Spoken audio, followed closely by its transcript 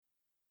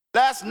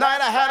Last night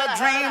I had a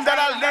dream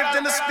that I lived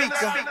in a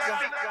speaker,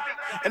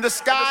 and the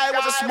sky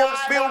was a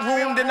smoke-filled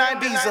room in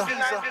Ibiza.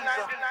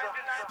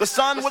 The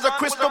sun was a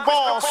crystal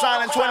ball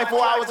shining 24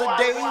 hours a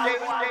day.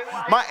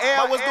 My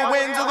air was the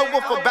winds of the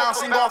woofer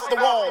bouncing off the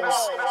walls.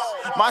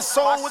 My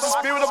soul was the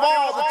spirit of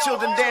all the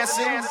children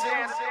dancing.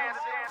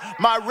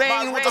 My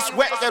rain was the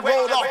sweat that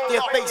rolled off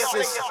their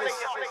faces.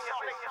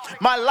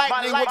 My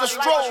lightning was the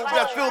strobe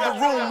that filled the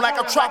room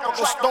like a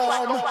tropical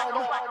storm.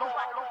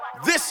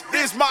 This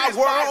is my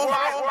world,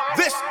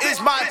 this is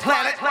my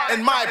planet,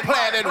 and my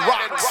planet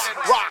rocks,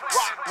 rocks,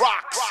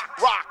 rocks,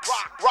 rocks,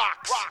 rocks,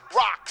 rocks,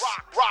 rocks,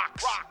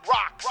 rocks, rocks,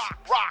 rocks,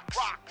 rocks,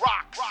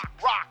 rocks,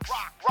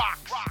 rocks,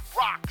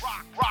 rocks, rocks,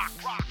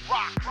 rocks,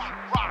 rocks,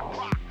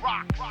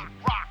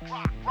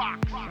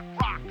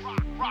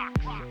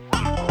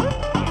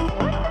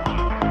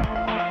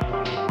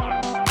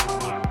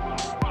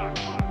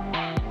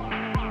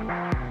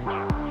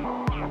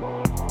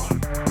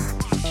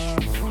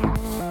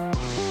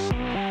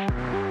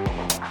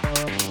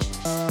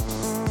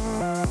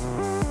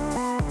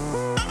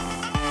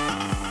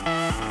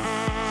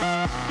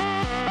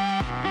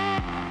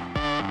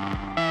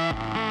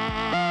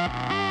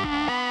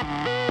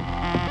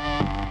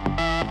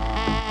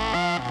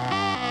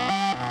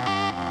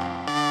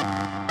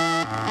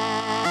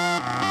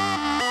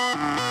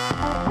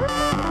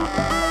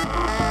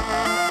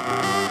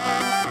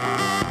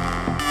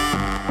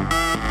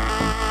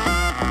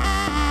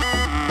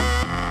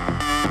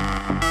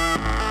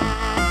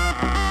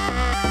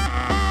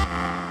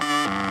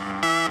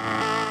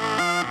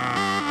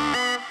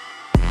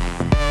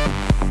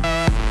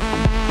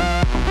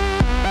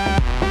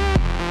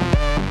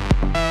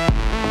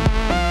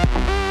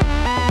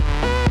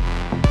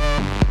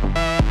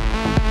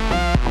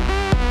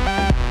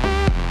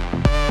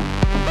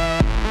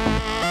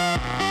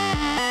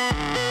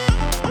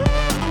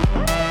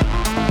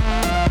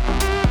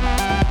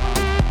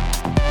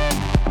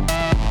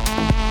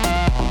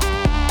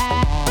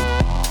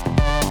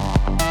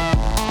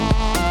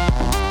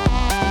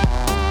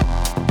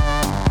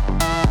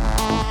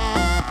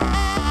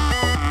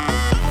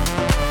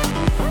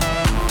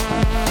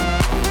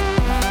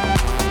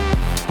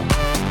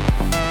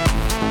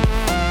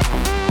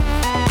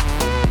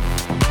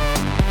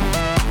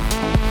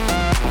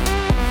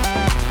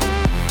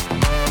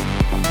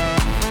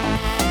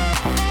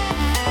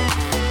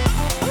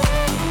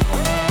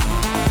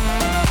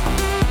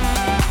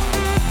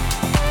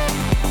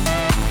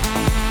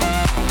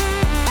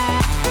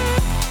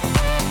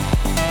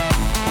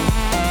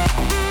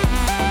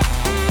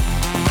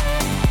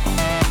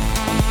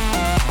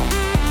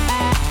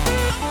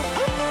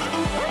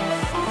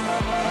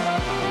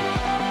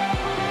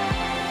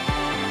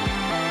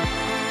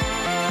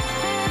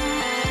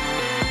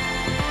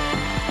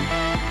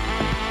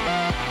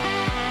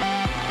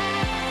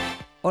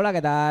 Hola,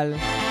 ¿qué tal?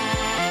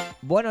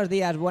 Buenos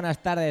días, buenas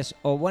tardes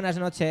o buenas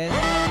noches,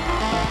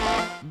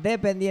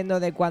 dependiendo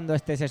de cuándo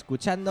estés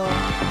escuchando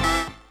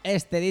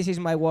este This Is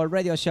My World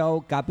Radio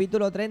Show,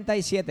 capítulo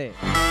 37.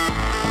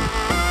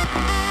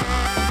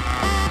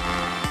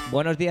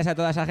 Buenos días a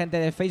toda esa gente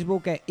de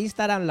Facebook e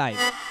Instagram Live.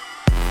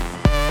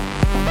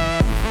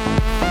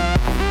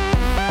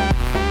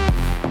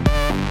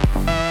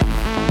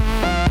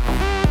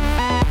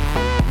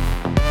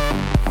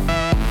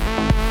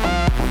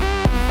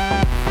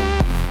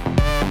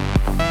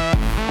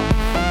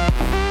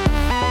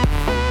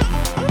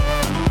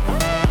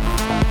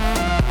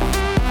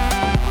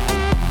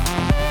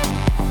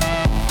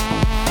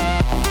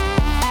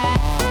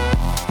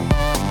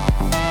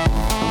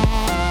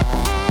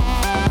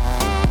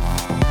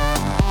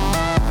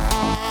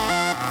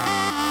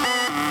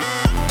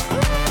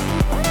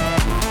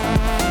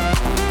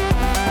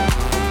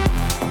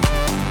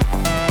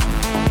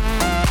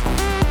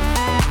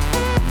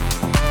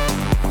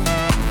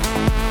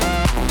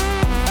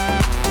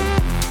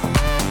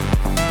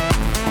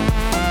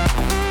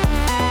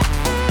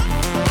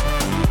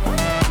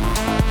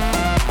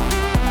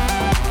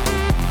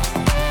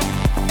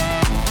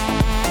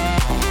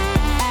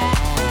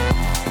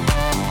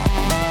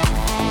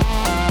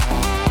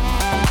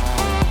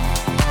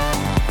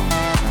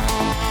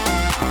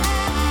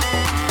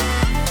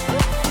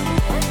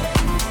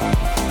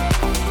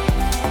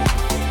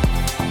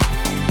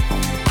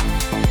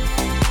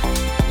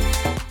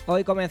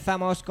 Hoy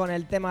comenzamos con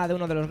el tema de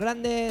uno de los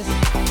grandes,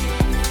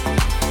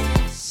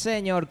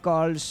 Señor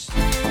Coles.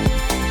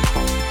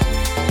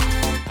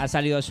 Ha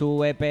salido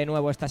su EP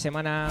nuevo esta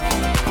semana.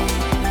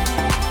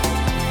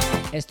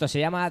 Esto se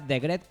llama The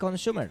Great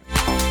Consumer.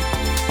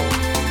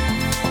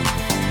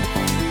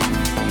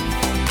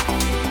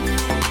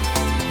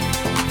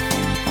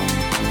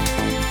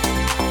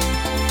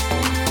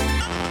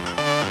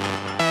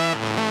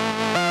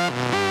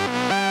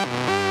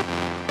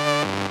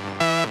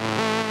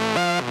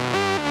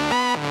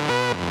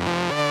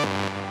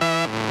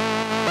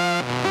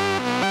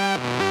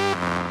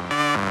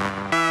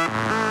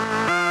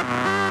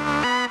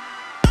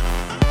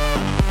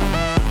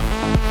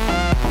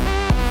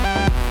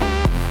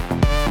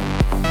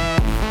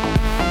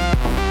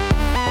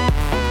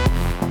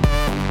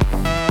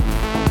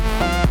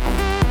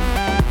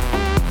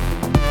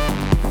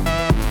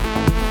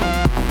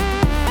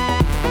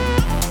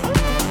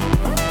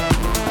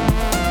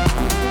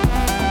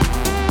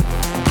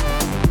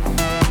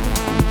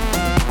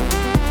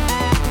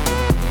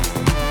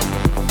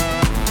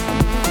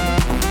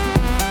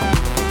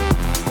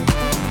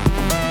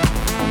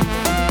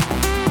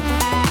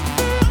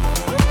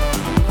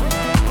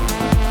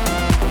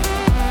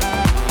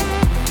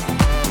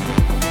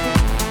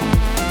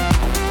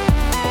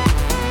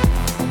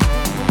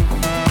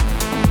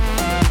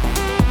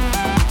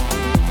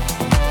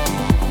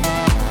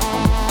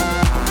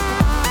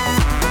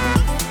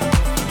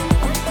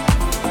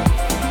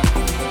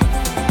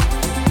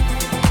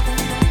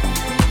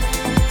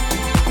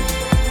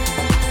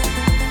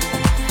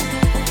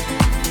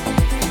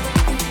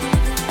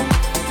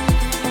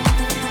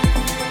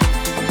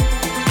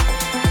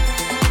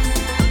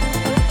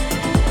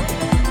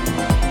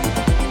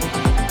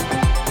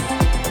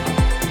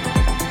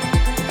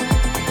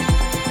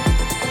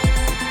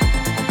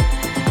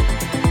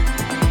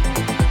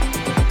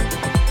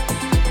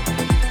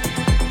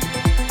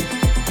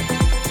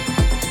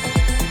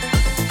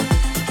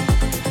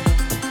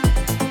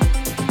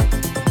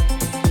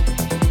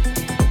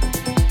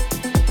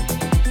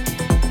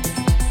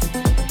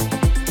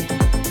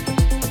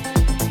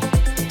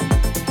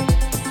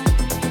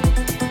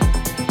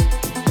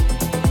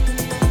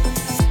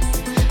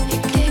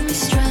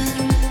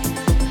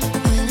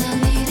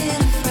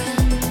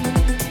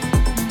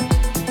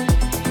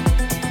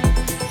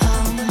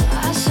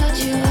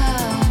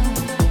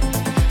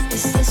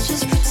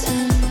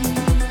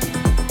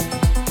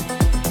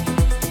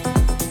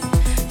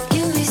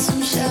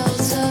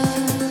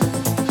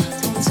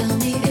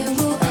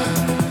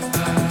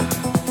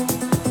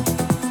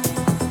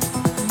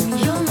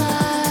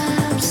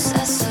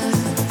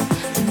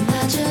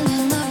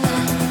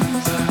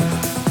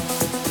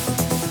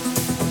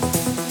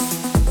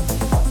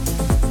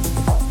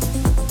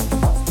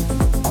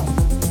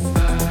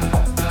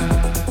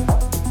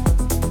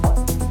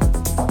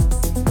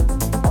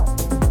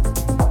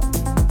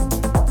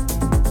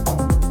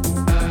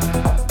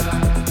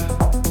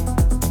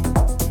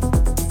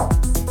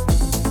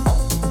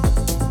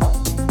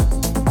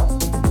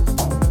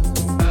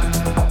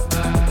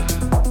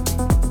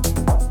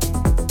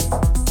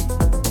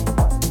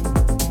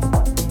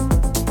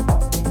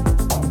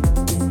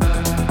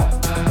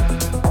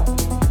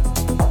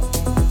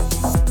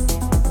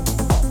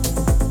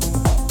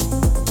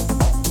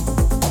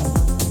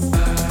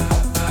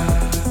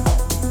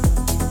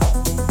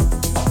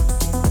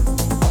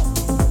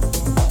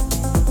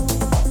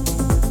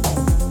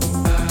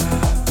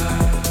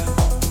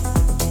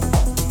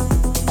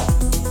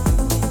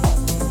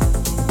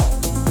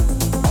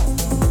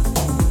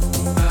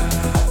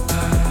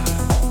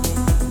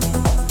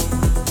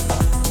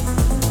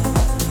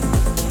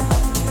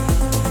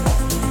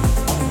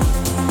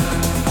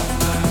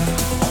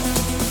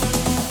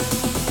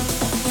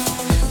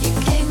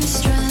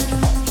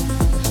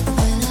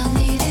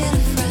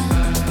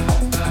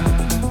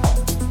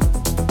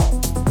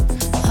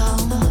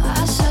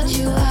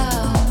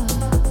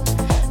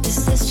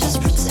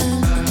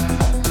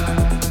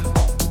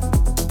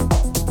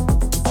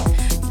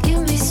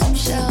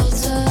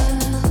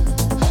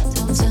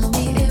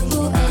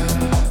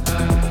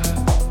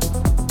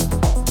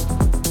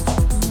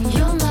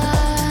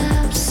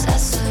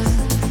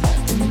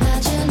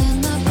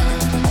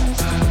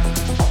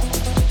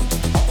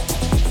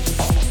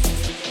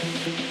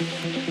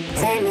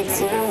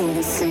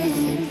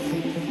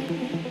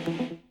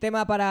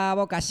 Tema para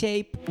Boca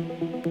Shape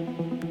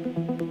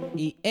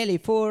y Ellie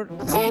Fur.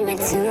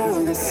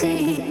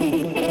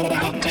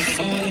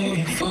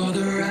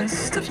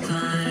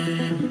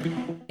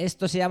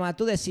 Esto se llama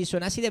To The Sea,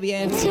 suena así de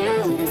bien.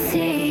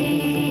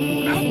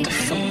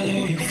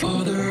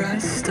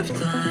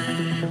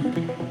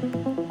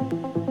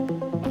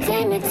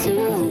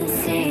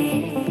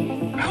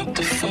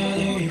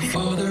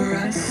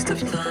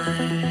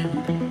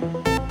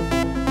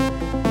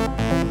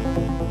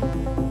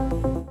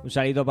 Un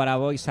saludo para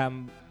Boys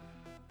and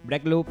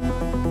Break Loop,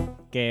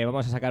 que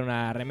vamos a sacar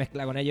una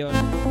remezcla con ellos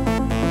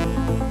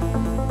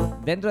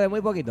dentro de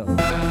muy poquito.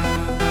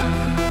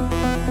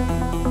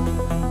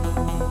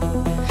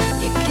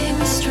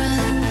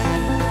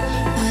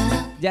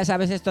 Ya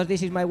sabes, esto es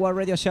This Is My World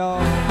Radio Show.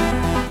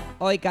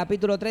 Hoy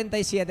capítulo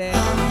 37.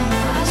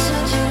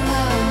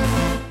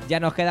 Ya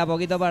nos queda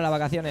poquito para las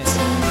vacaciones.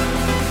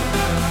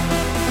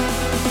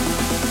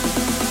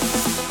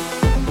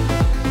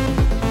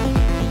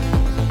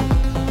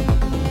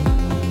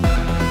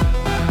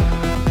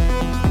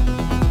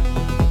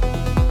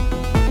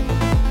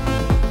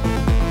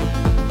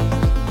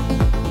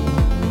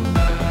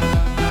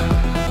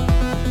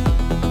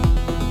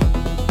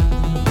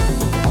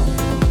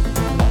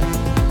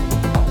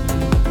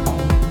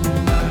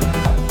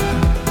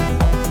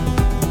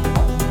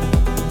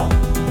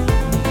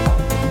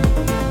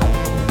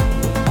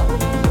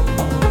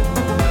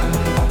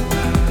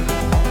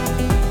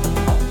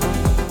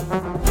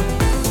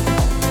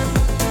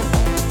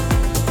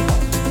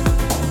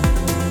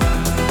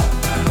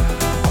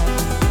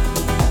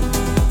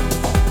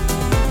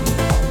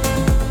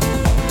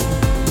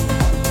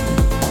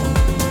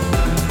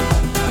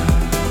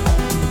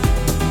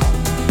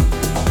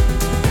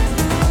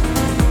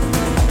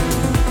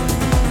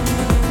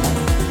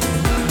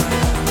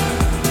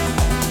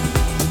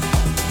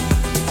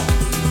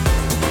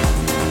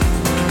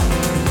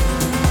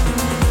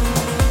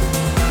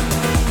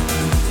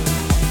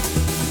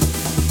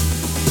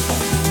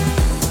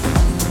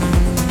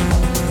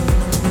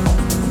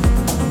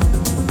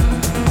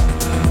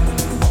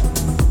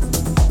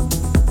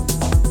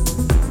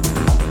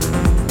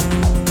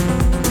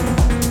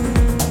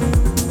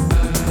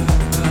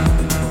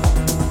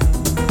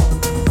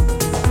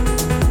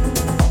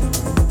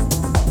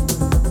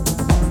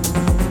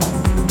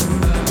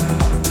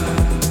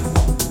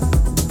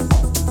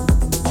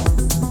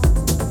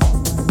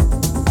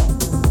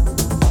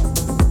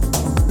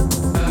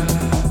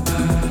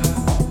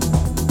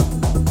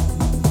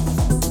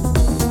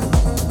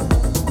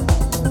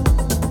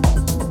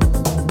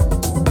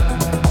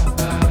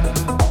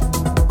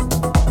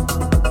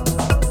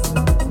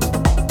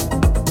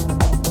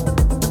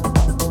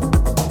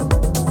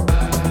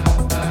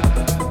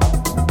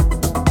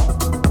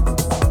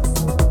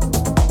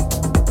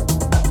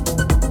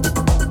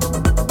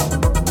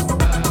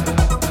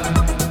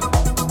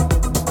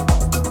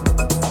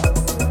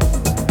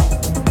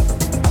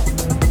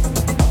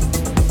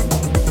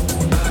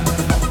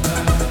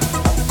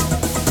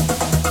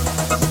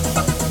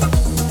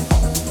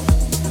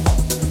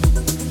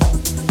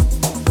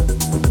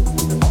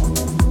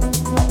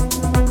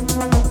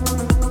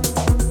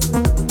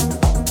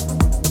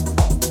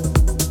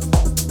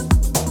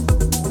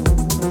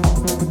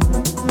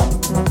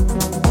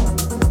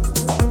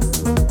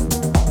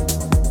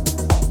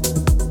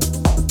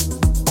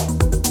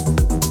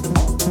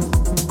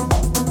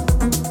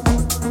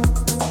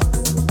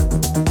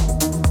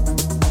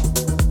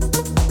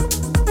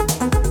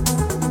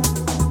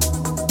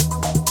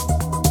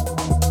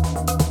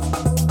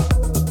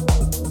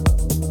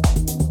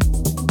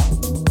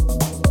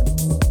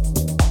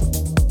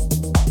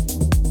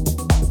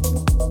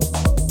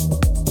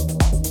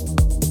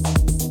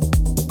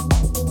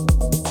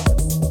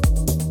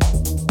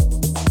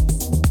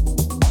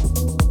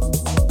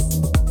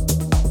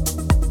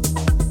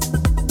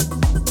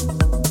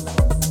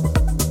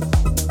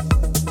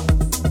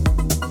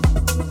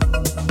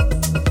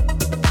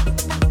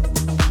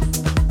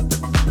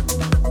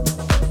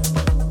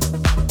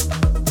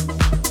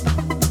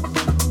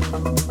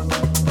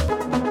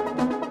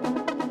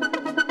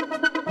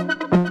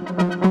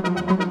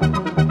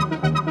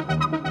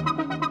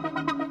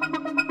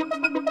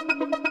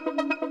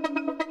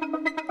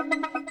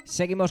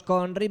 Seguimos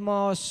con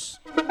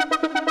ritmos,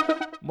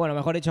 bueno,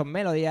 mejor dicho,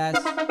 melodías,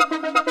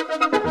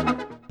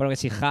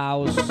 progressive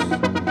house,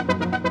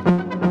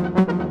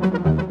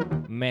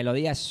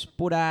 melodías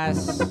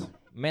puras,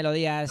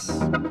 melodías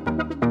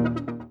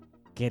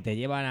que te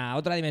llevan a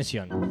otra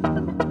dimensión.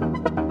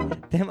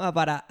 Tema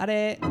para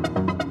Are.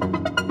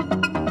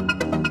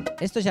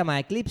 Esto se llama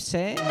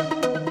Eclipse.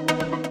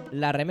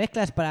 La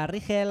remezcla es para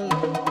Rigel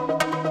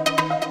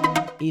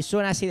y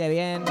suena así de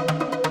bien.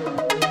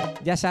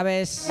 Ya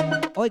sabes,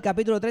 hoy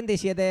capítulo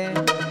 37.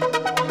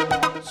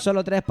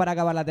 Solo 3 para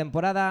acabar la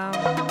temporada.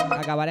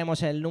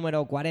 Acabaremos el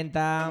número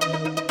 40.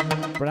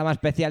 Programa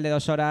especial de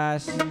 2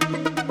 horas.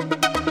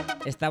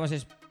 Estamos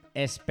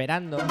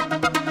esperando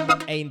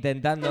e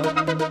intentando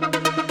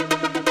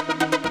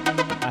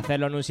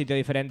hacerlo en un sitio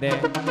diferente.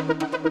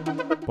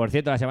 Por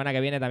cierto, la semana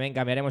que viene también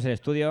cambiaremos el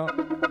estudio.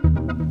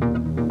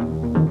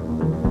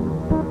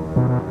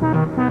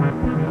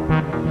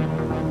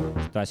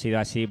 Esto ha sido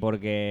así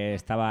porque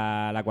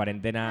estaba la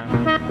cuarentena.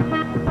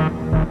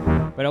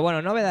 Pero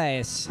bueno,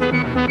 novedades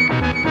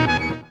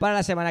para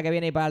la semana que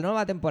viene y para la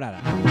nueva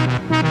temporada.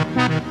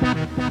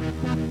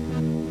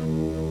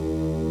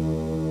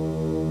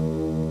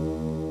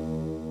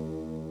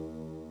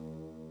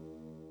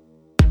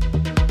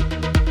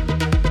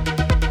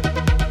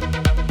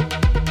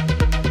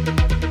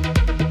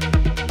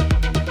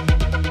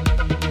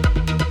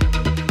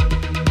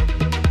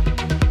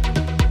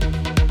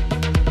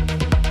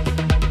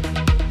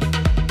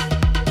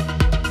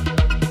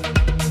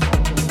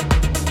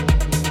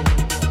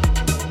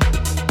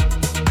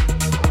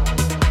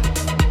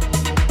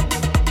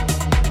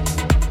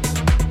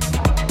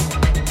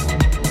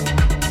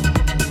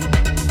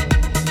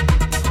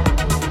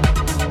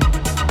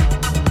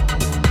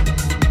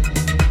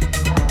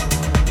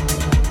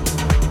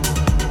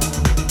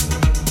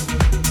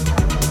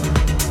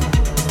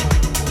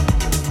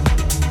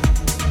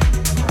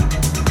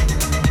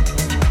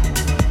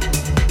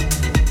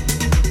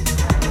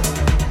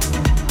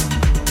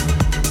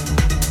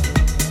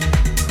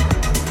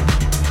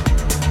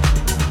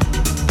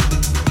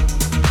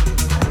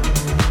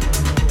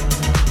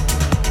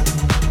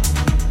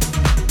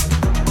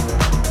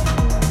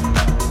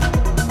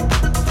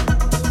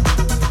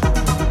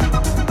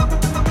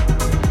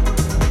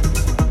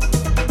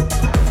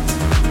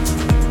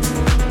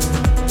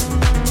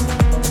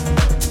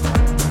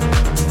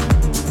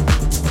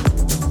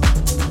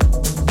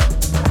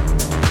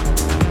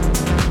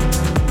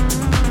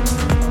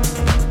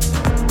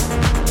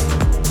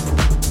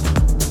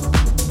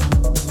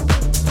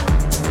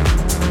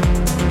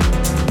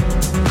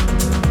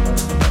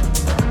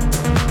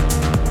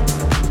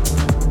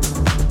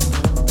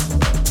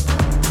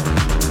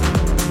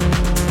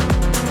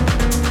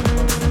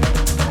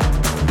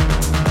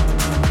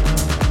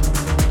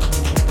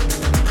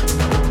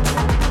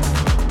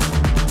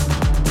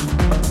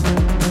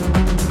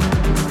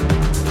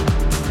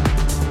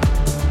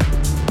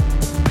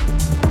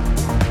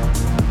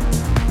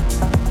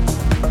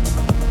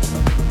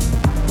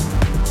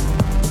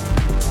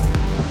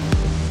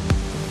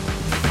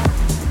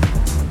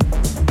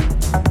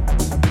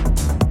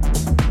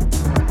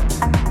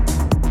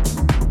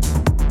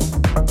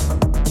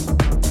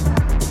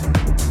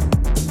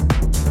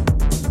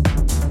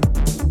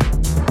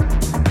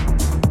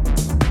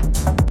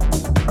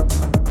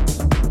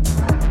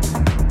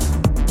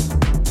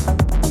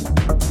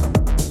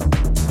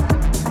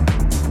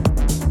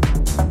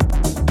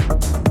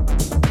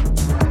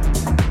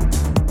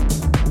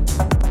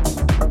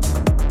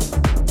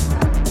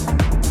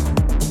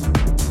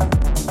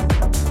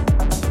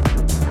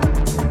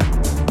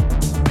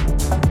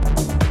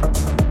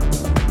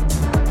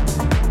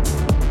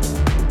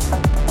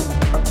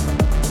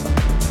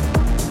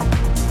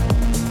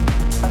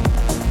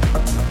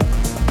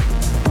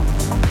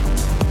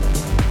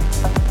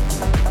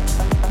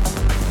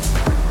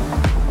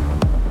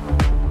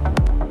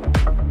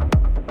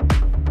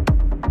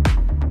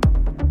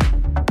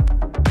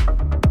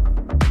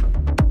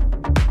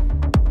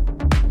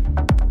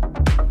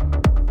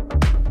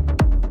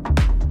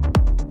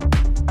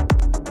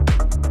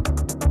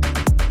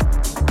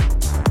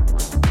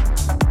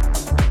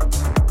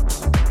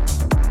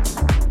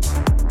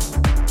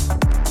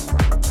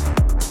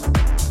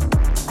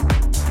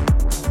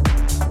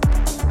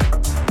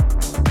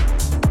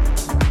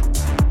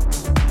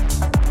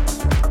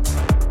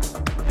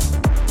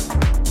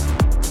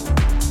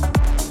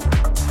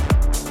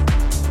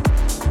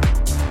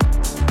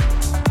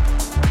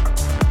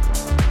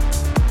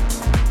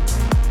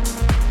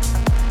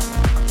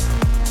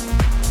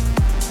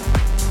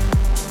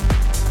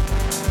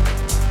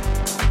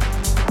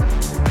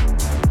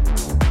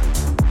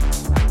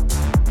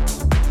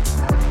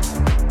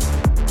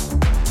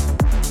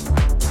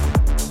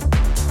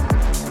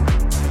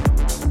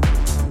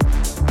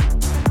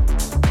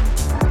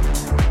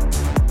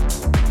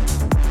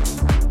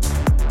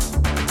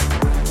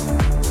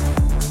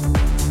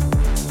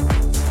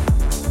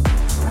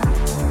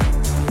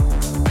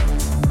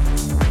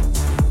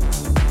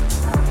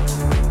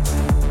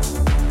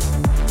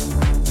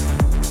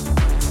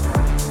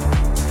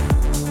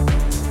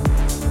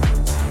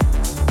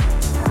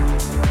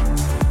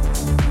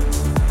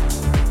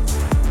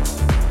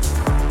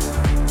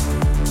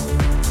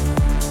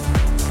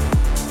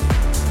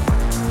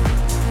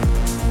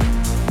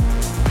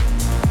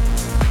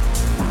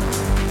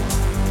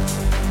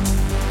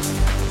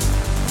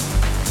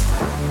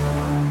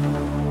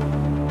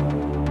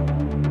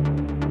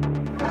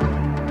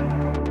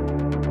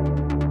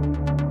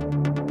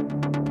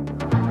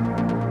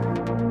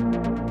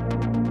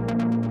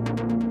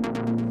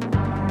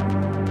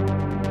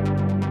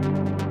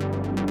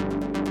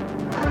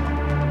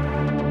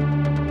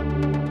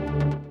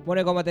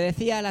 Bueno, y como te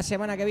decía, la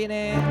semana que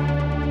viene,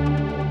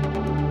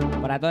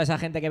 para toda esa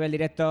gente que ve el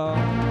directo,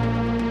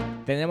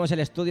 tendremos el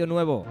estudio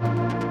nuevo.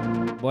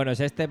 Bueno,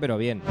 es este, pero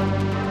bien.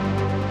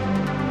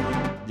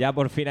 Ya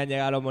por fin han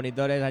llegado los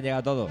monitores, han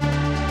llegado todo.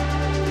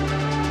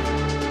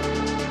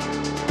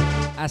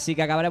 Así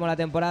que acabaremos la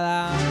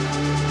temporada,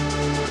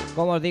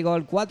 como os digo,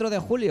 el 4 de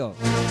julio,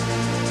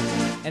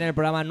 en el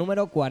programa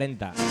número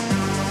 40.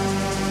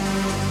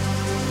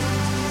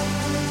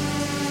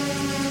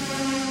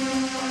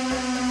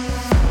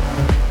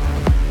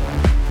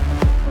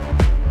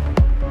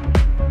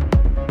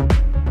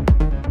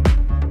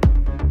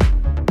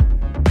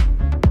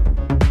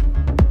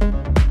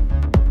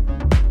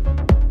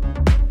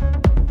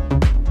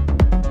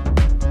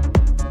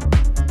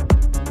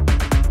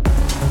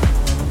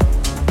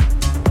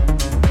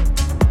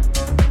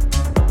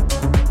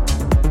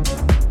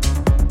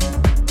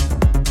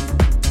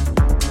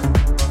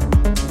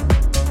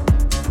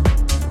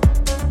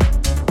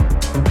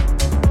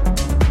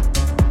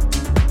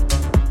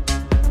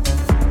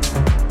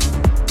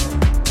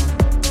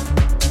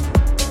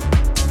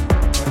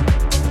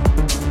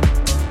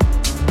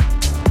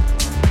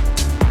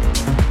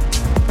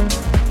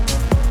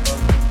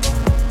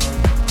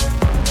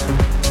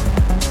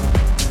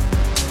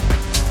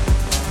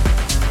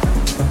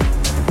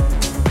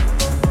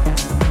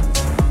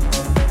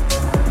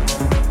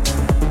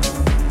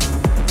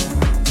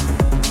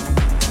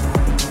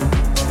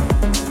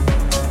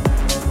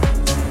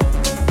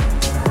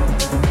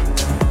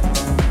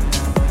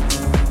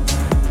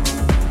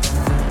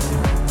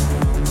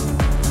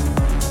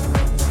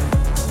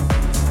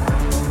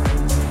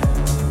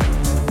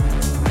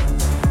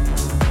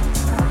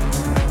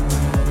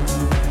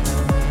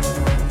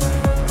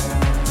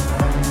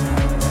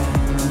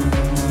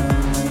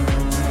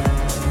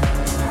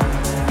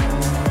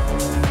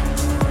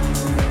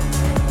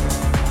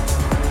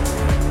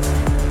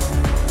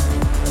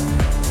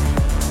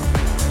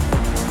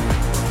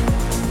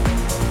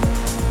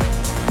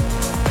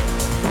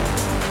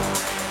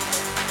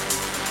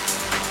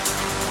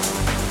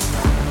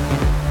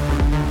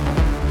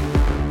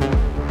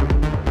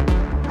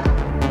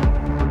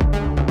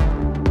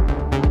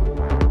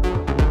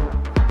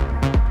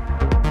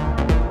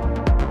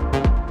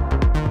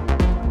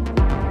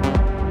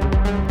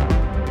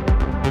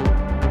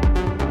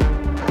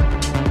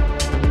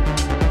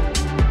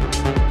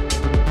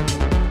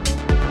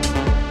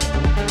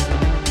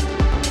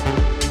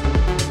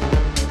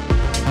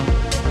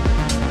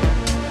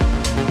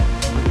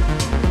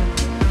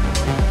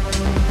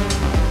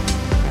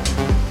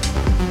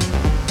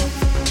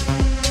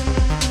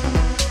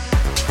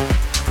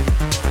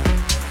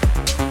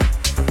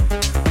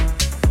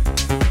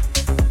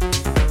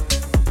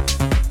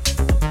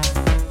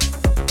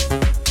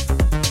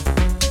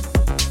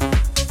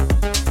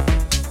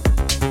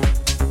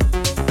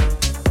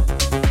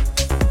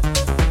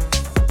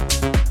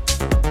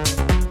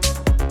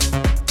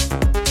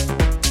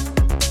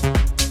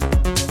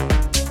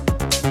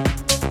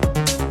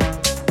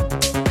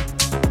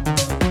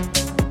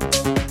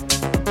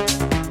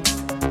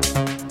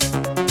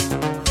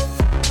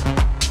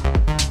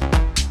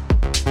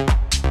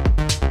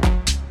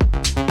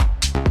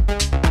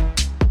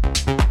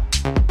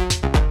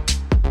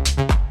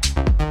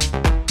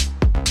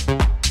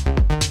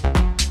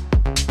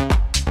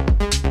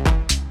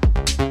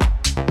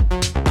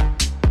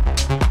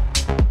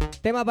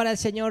 Tema para el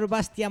señor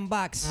Bastian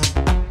Bax.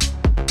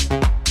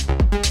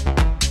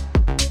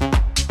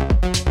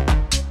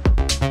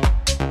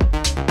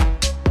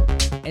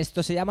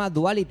 Esto se llama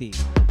Duality.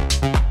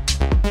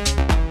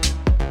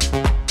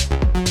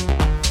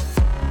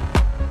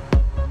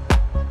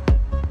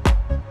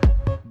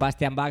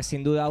 Bastian Bax,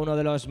 sin duda uno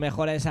de los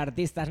mejores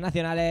artistas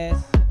nacionales,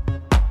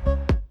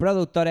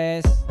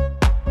 productores,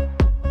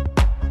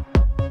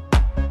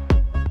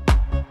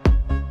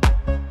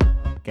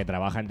 que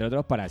trabaja entre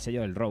otros para el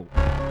sello del Row.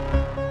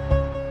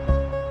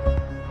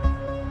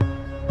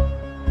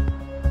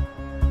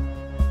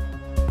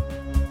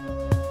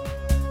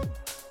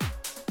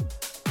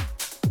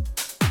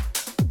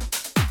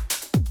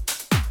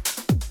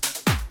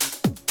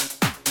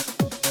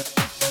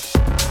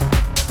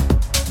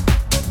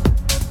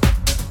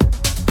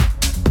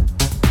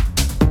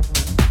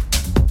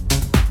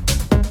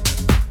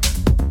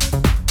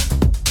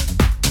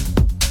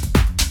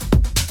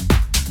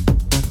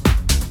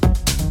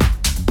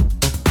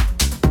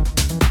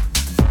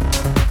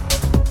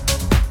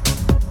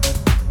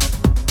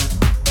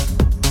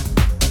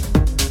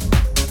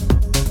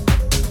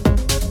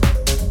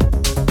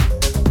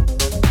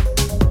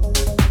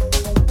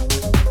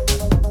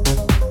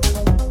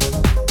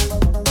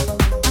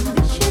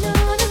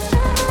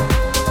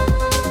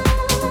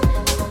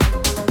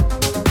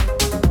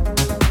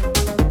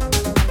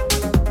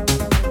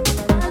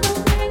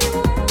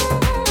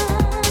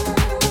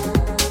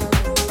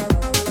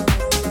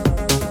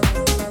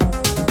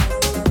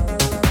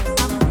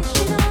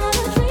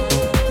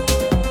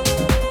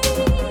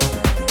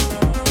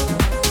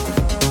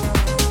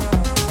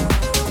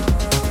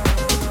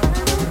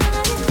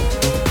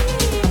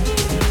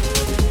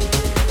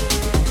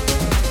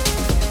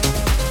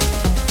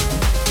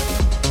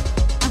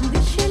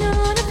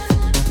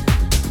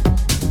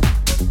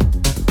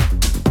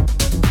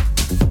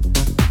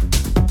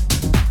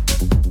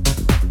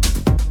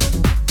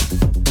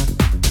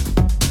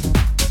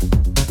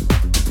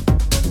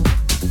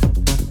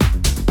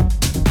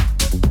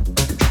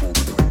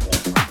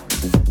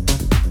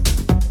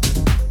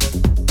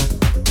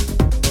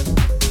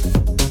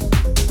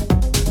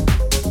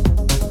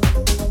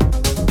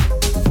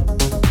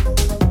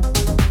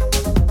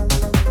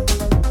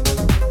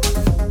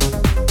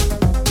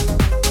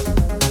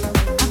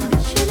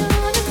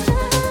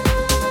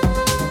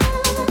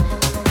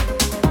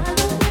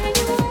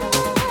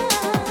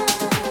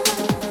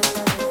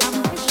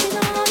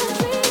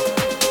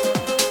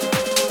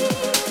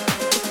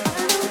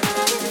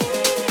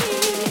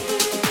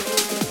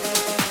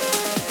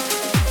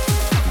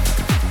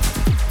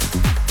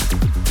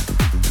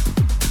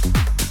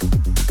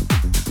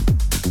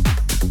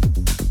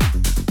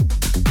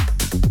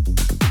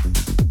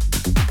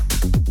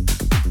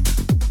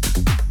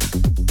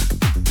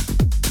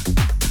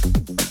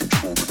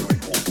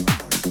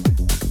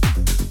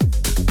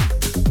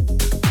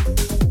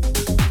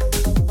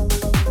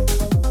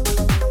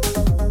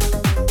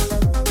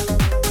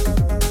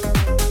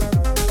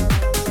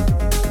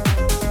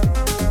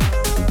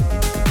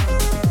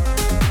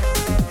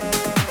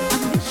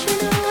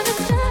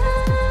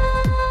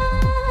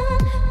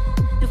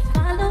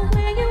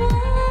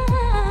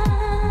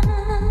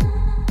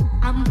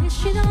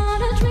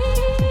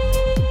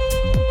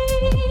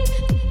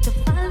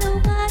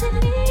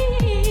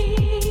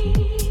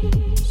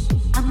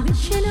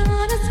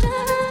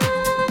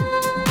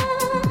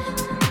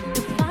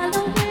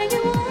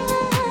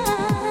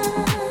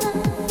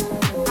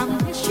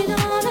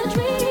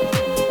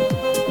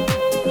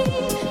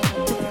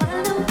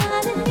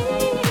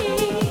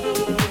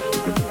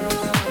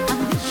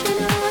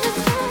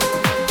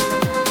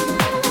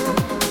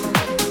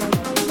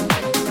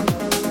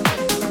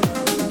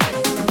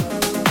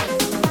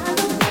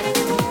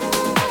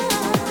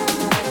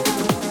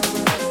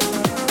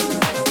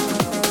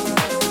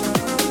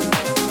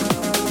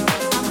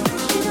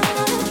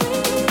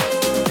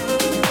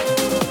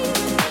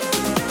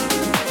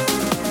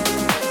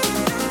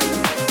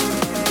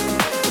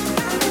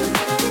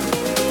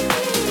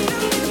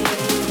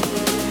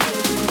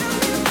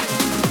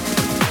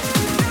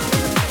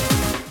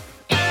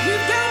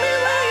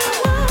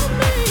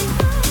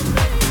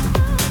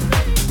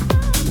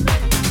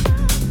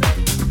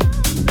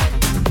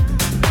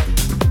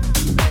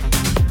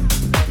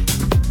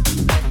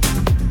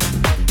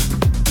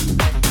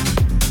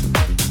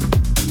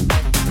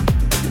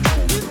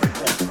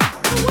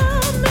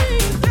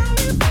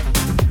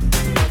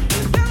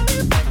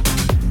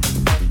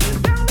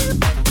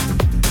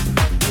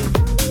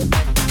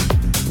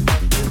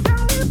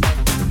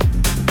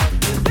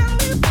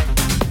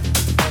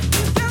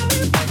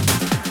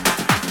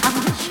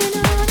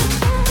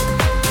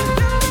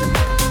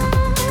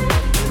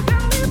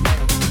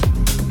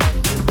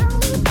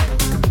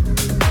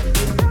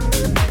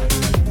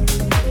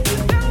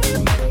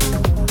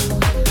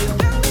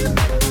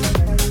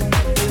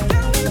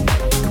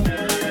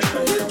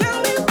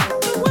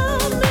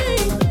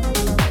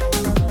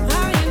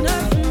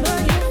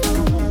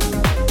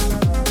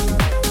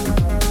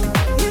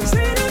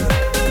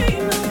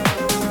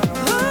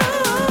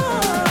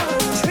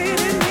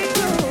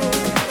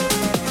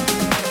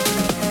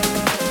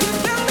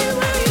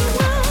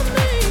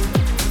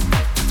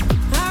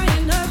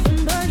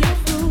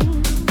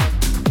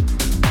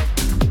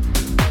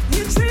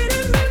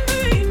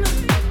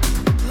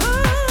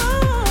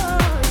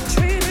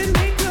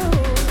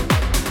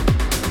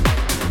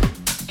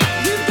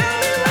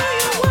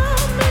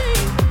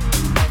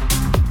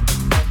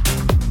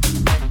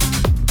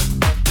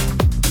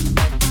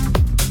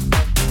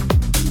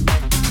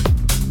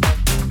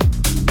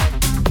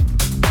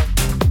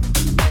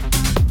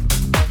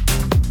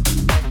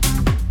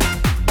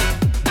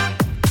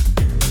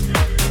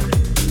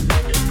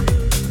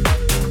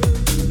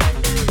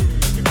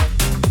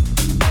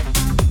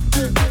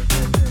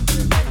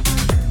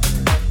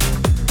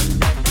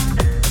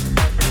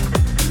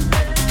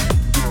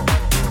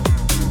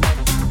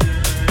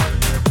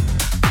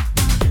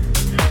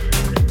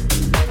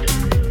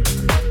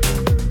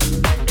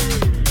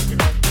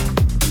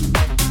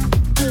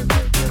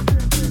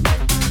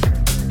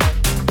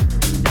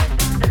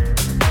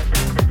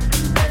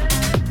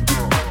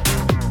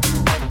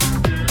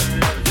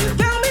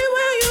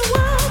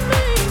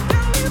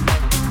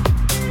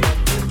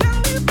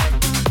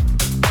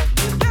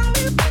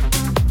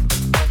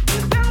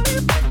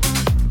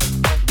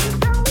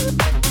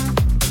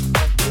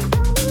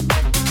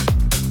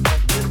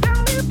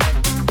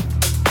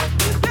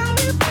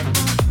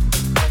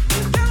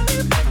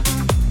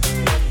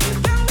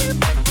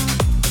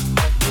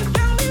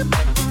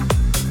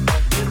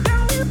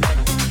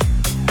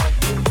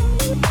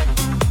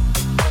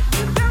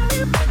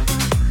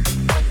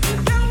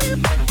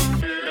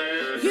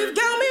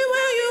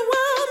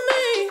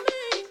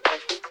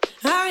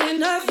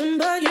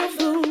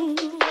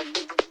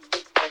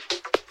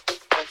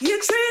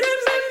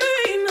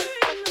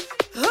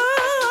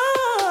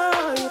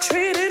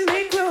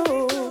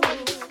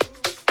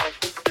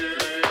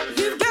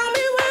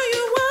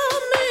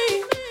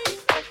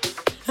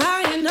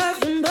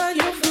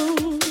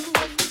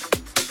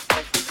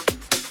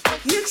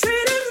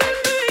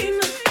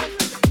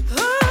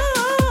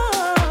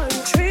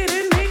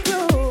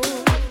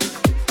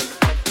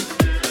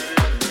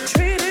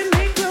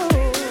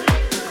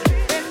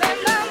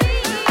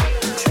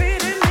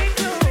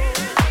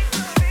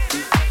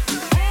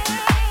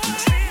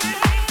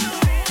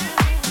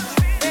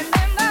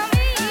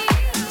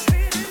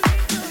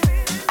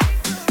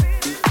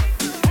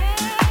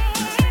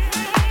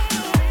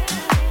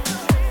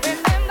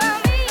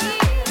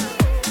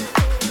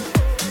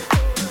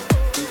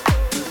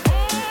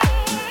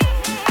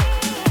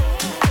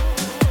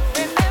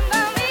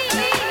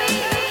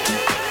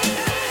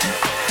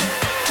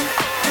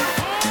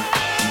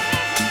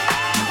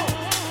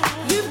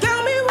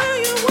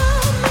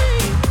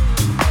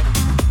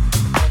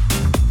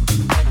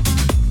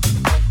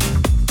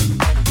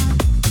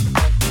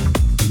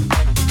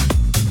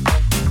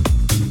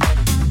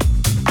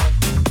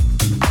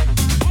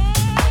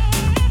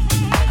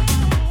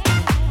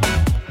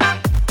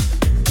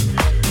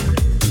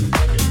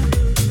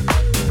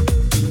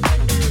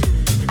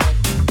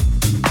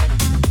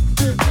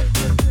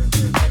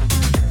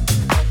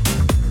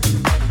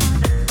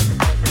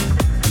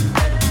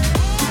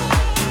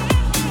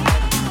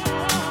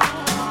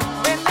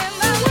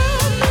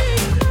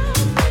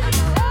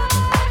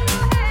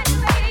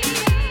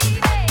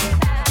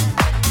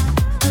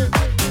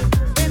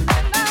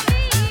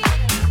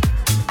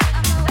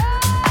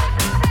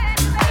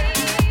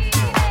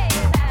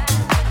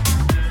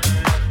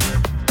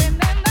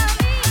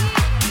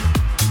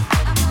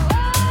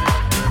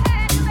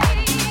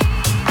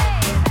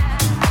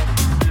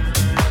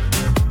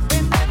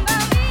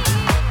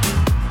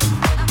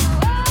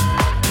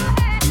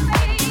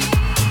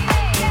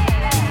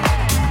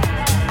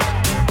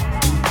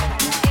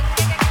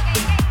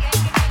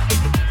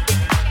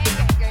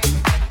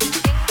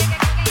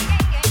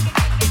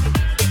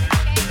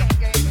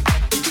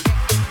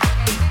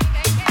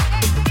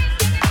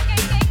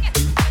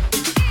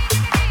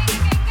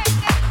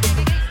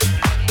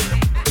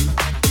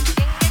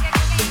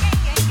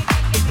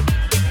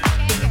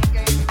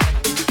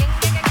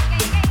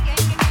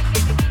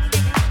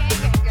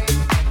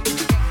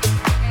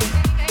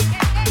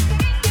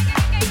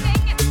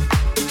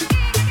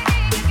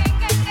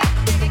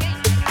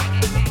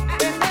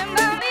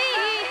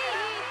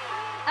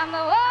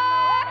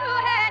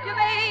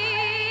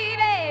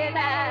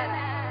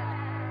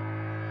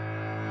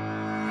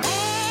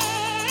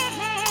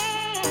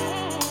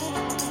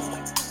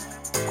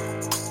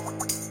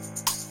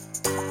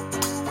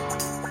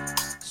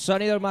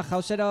 Sonidos más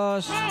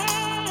houseeros.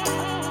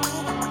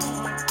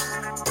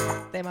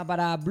 Tema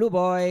para Blue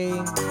Boy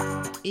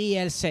y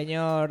el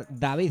señor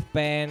David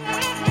Penn.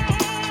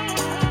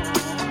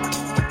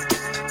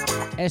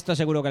 Esto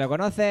seguro que lo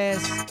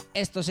conoces.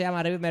 Esto se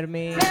llama Remember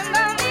Me.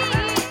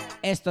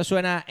 Esto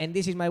suena en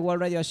This Is My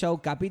World Radio Show,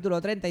 capítulo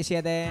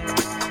 37.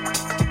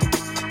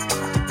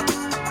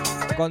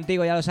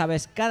 Contigo, ya lo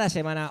sabes, cada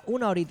semana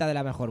una horita de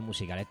la mejor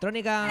música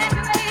electrónica.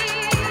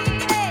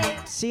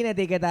 Sin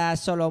etiquetas,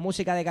 solo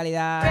música de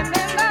calidad.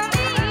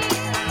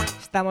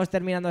 Estamos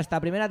terminando esta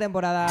primera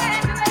temporada.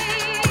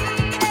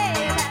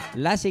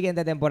 La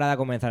siguiente temporada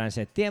comenzará en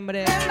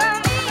septiembre.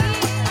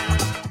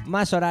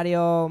 Más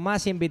horario,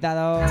 más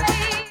invitados,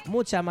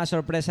 muchas más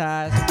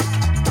sorpresas.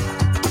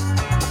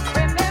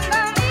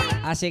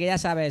 Así que ya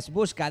sabes,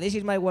 busca This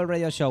Is My World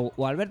Radio Show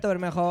o Alberto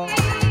Bermejo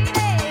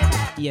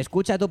y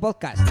escucha tu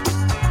podcast.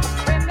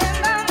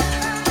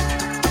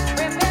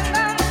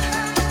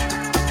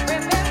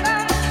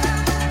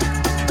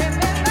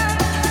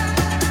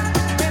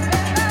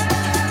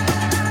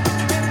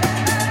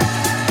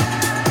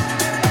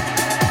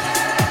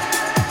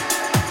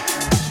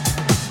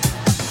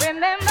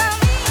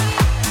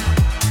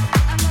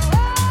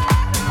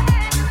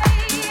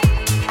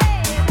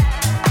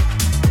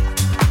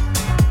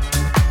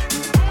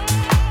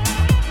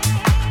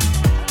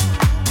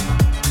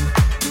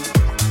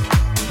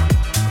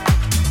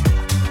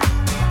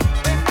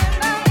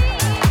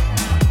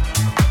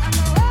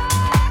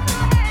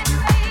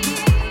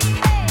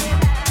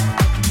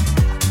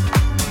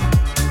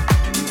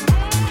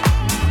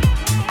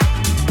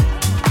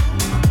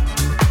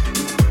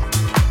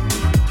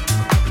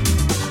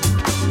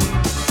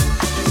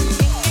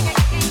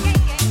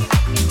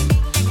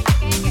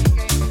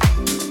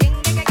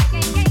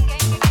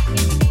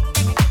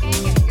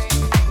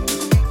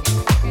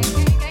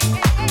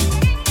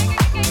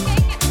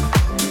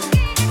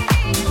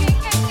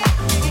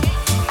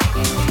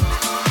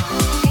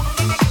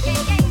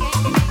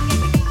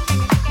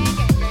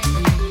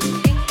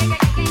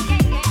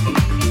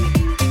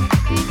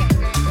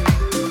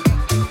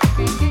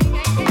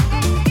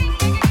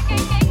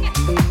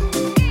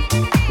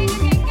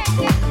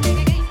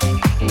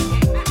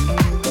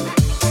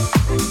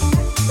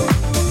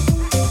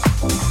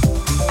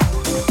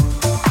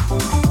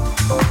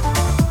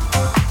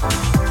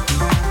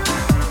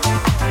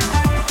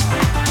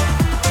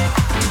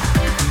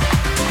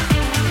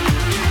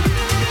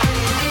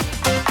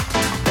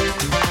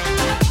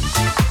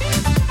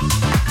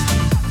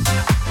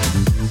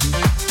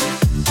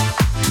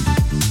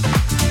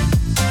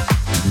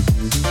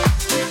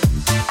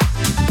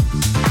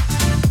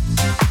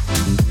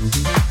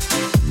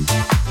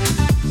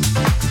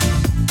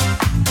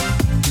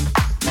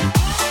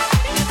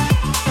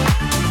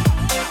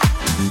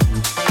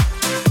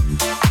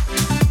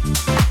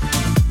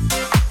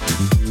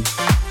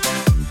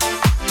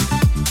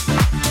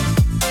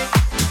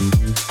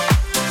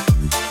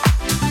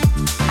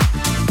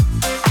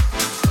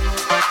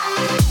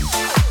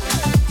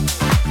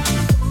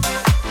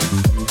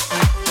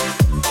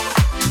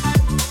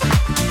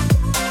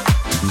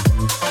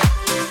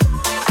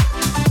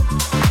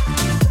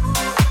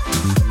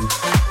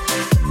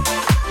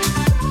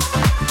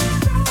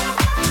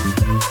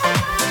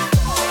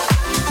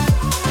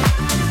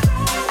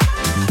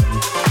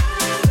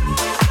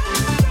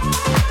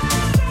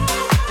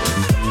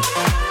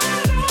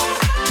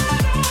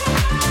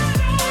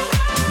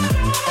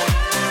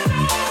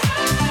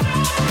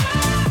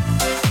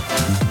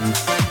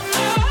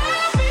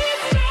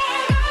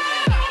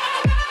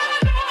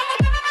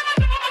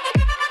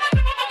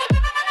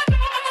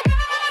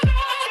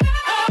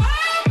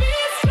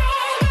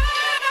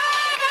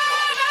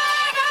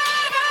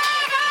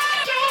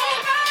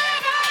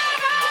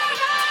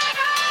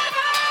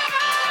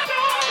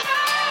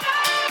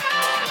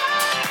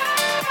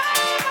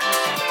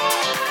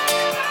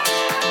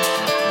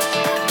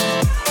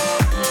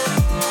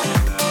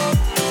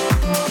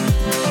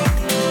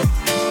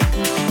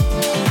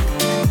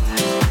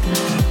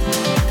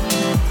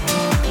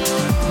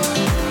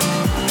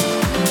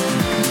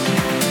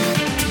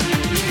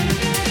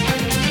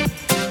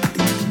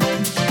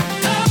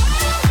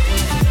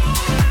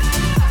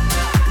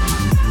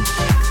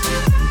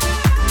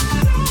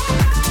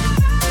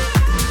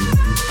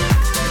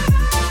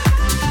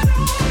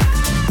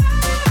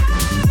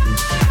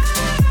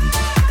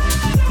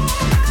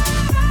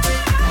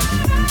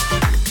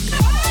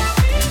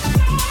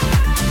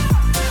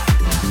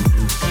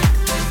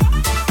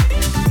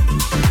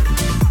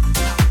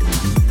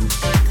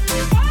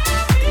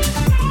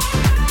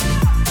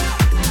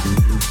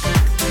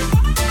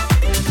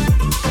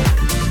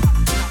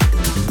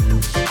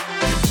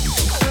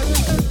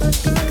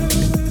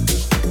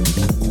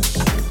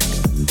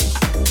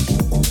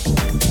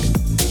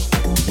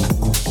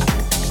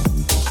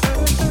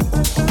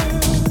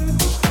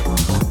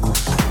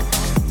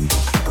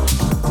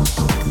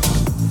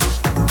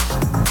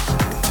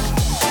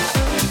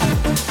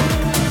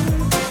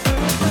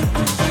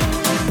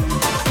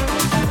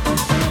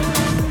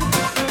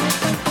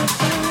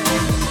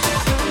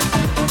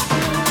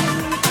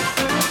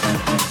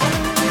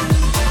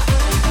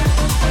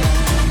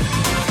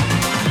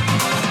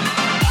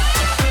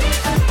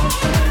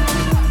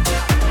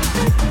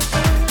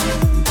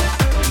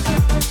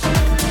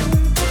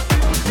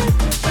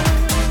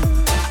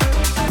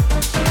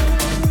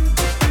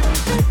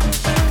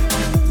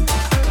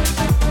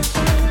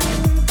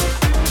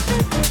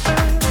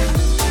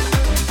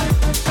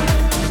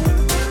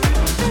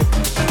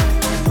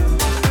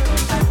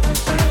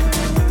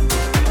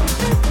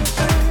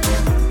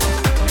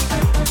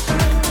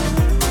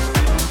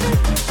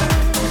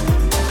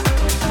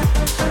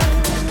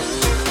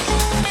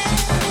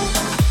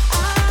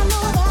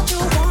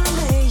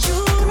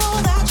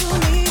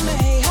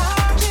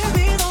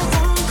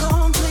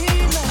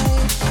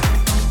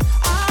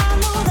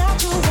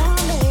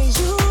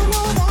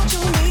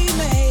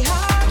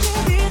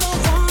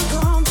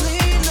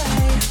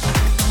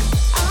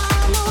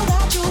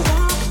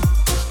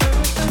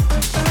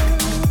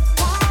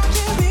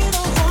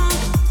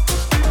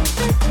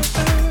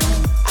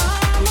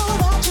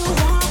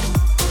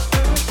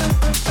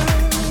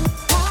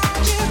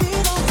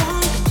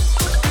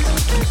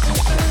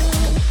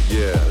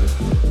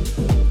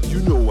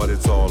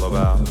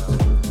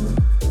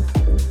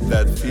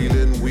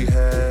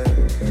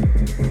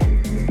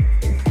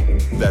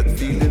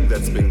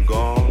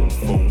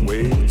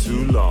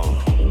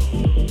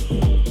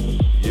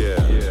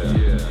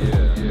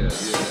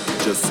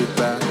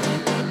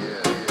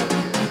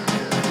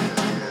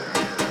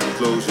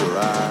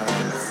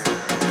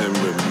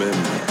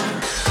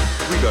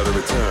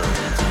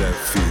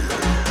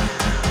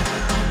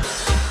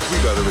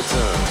 gotta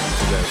return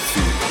to that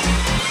feeling.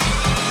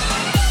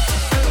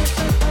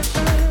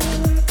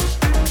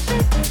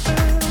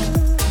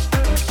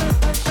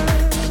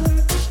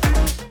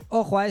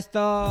 Ojo a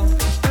esto.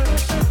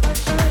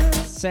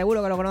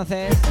 Seguro que lo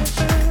conoces,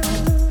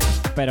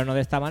 pero no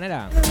de esta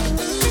manera.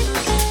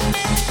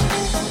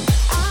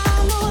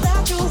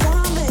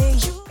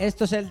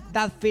 Esto es el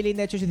That Feeling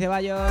de Chus y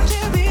Ceballos,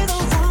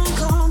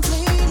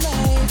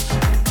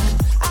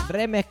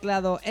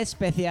 remezclado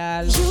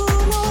especial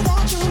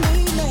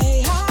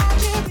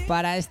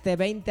para este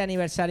 20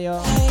 aniversario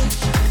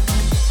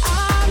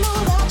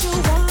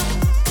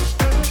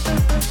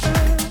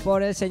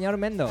por el señor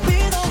Mendo.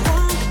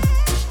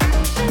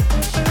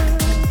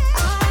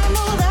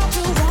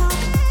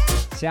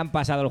 Se han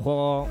pasado el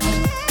juego.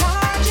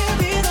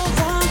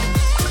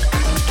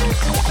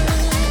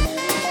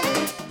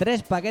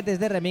 Tres paquetes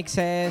de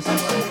remixes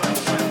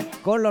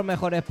con los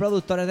mejores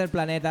productores del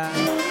planeta,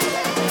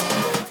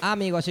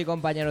 amigos y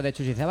compañeros de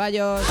Chus y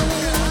Ceballos.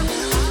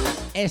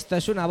 Esto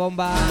es una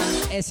bomba,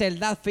 es el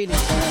That Feeling.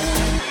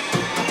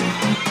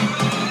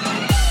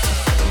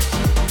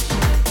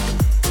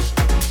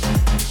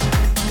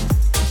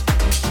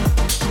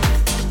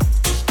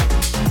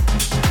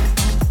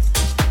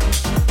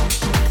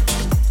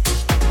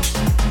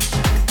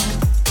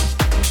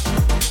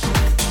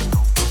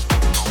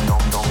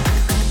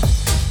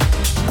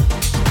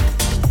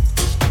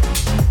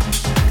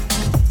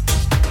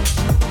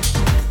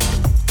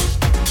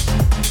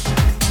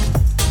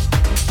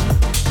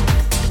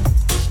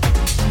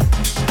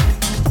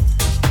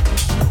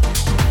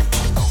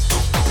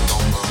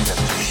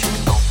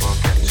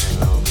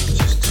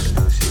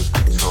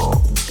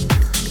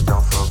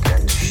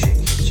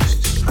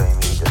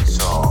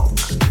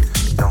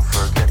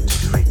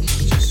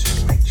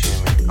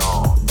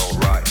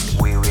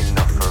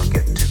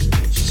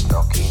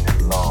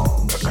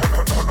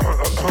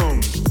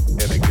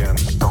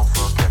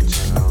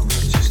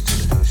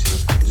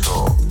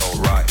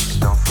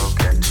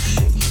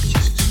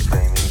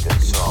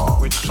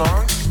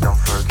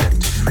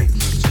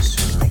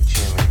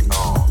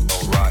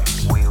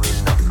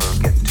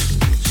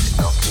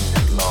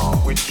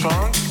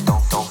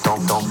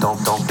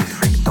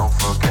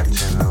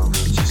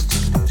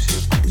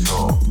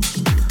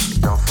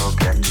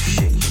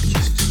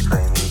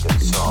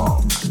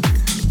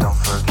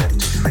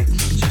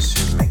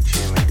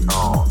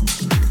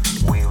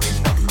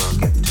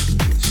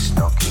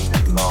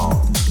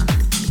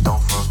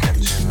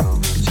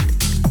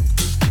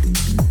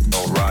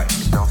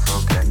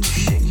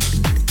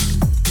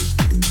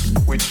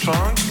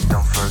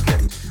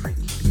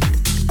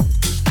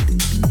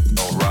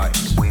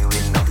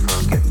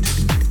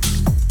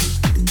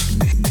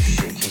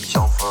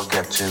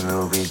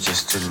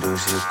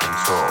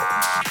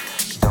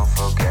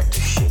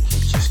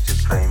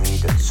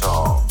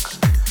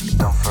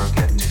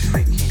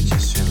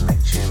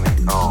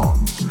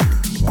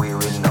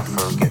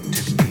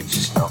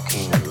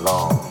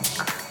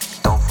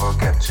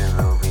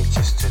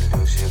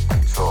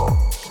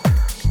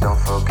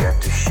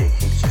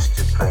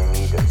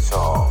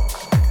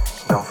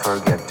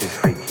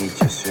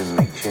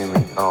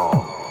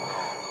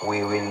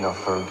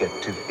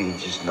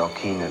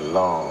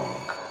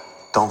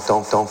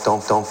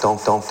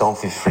 Don't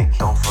be freak.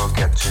 Don't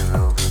forget to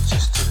move it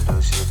just to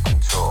lose your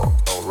control.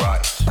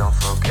 Alright. Don't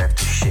forget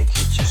to shake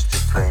it just to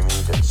play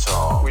me that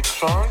song. Which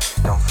song?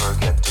 Don't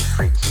forget to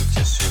freak it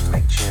just to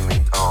make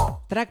Jimmy on.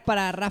 Track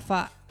para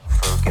Rafa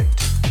Forget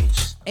to be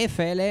just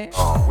FL.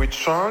 on.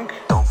 Which song?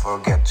 Don't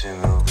forget to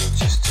move it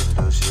just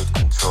to lose your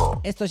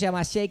control. Esto se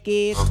llama Shake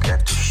It.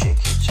 Forget to shake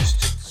it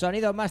just to.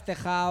 Sonido más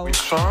tejao. Which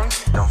song?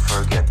 Don't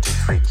forget to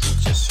freak it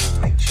just to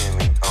make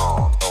Jimmy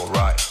on.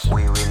 Alright.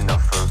 We will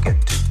not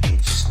forget to be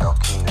just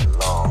knocking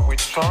along.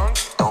 Which song?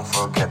 Don't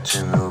forget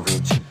to move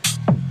it.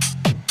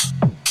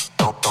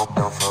 Don't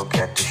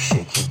forget to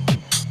shake it.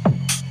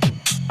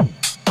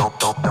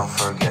 Don't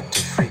forget to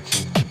freak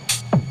it.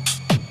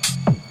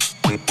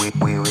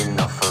 We will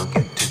not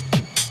forget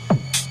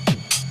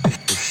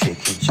to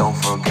shake it. Don't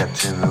forget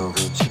to move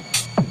it.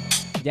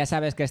 Ya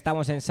sabes que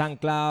estamos en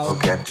SoundCloud,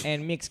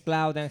 en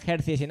Mixcloud, en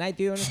Herces y en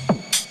iTunes.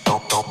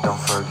 Don't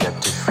forget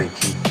to freak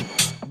it.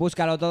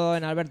 Búscalo todo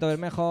en Alberto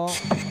Bermejo,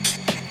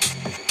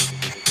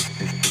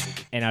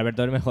 en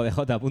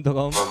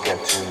albertobermejodj.com.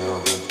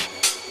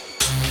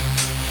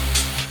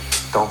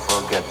 Don't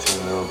forget to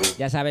move it.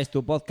 Ya sabes,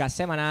 tu podcast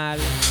semanal.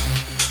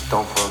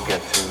 Don't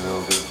forget to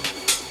move it.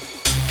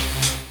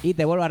 Y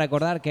te vuelvo a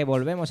recordar que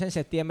volvemos en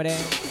septiembre.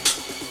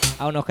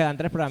 Aún nos quedan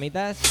 3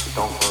 programitas,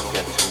 Don't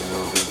forget to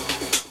move it.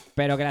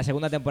 pero que la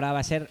segunda temporada va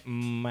a ser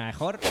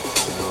mejor.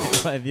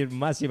 Voy a decir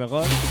más y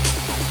mejor.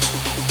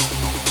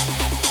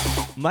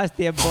 Más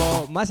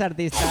tiempo, más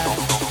artistas.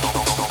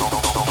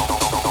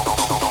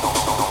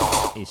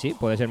 Y sí,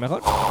 puede ser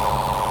mejor.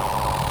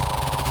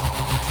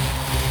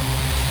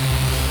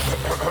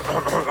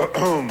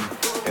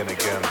 And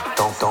again.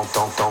 Don't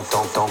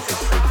be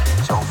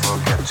freaky. Don't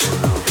forget to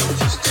move it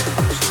just to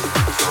lose your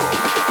control.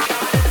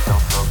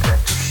 Don't forget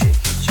to shake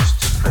it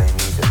just to play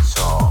me that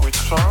song. Which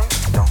song?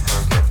 Don't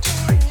forget to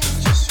freak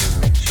it just to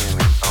make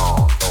Jimmy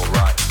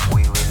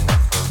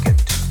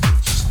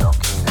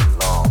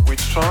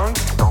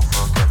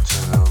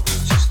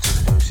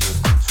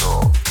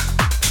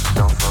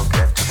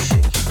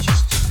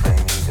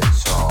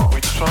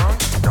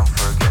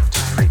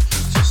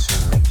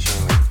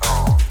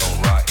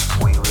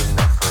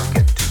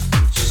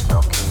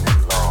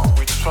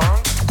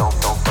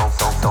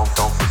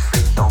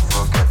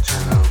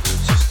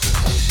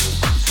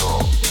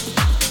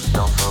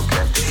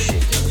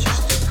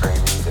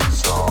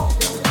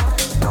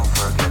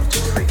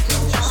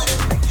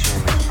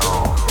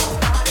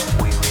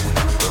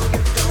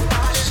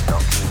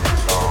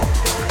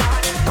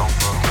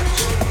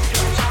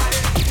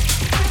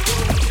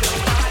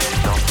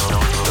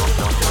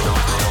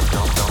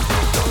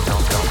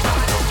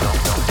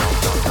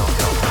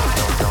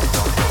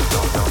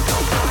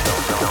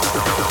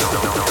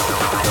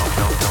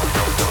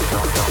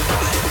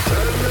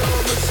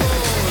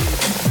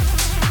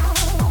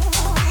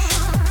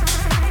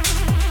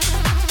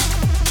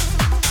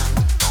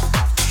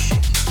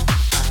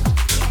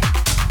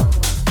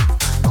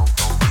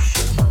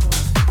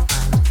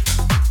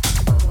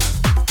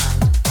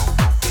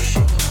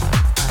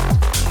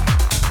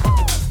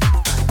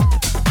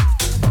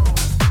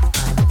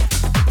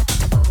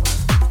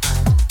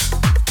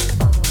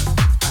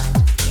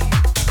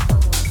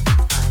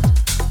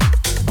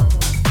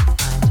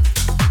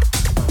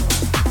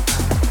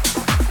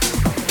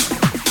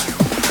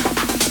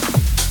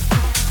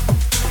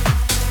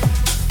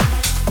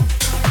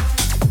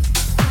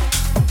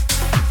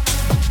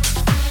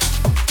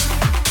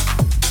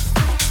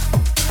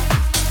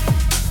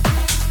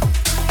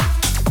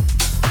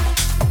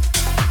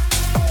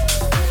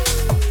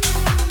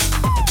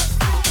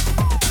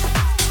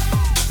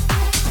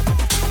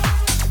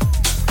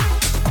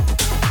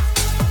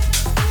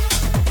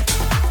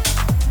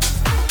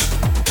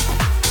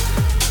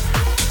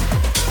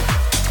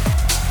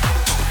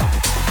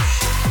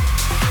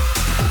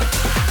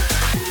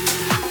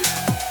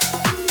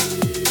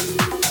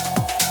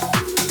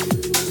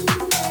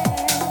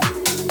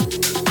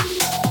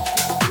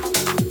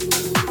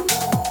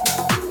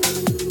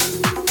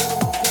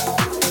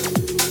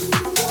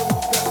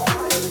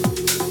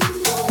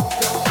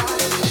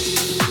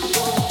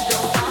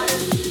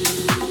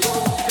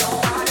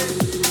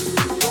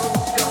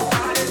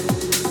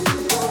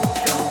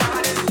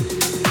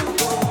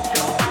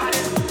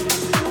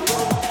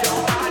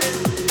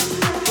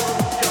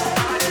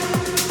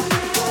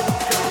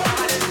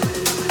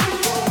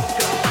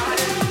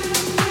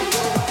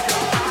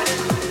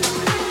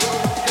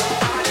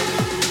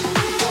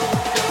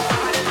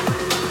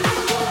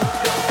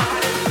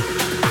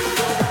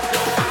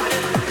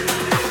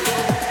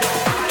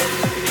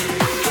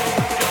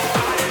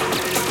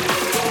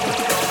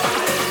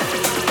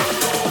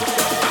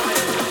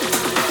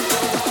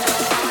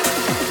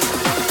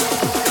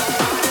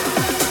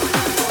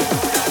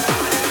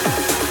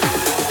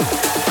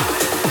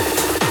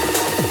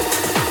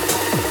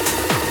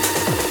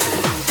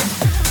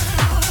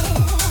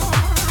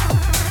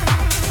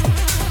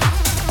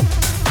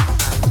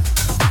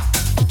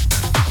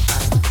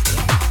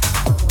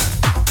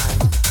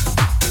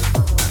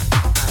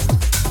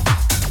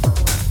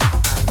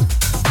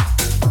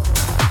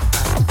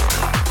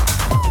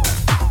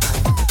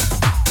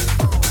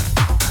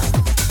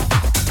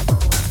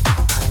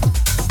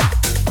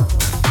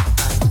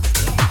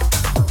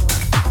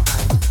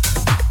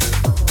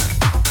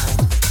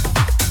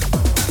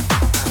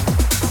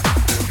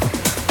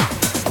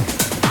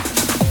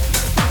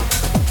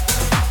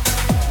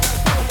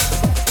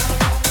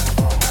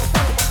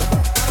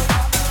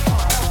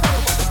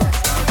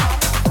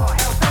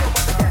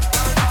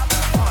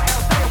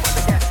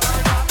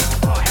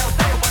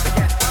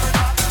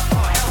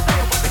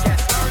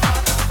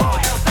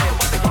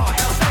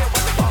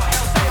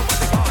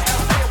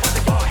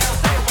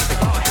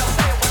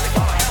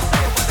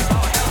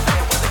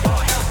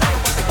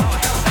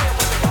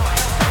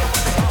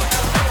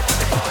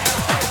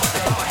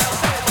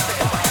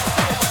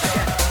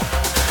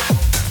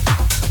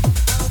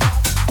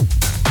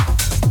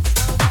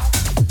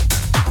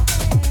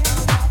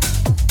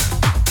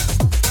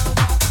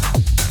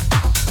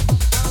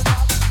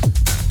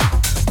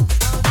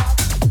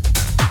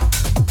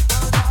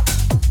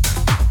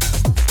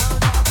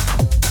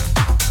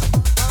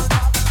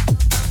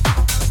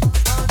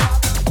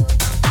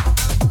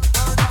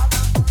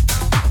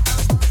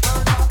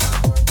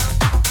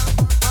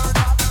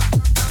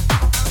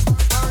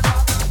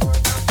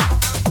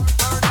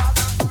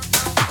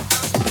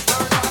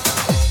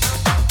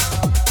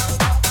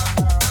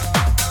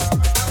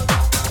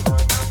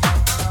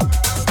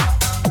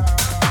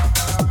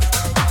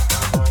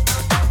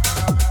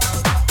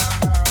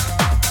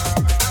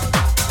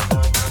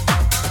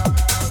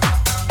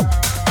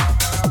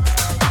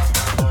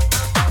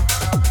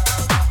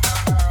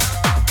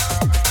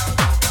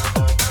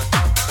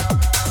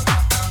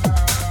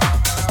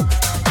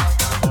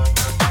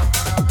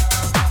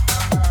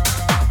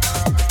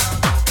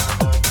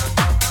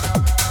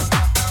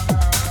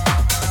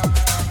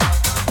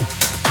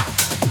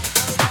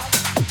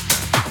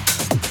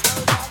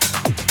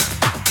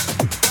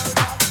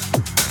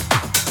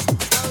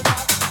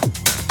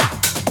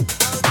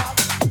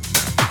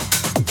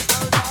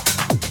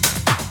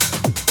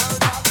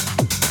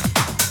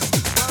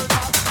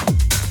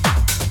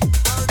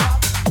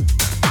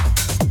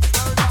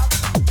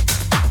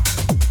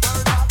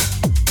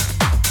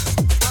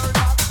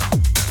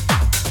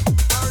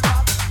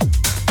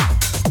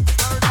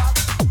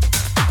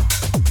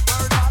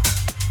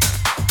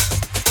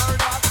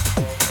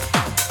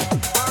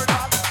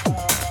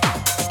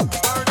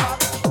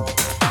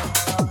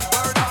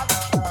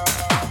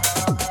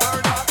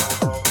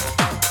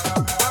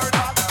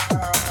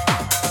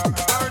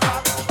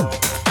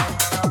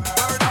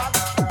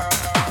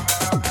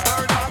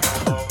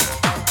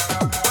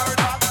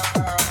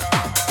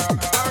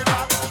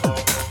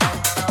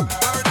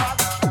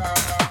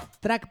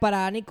Track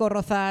para Nico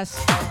Rozas.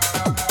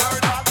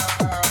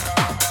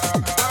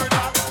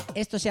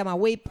 Esto se llama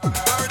Whip.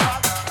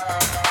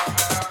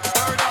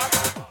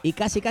 Y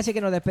casi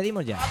que nos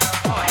despedimos ya.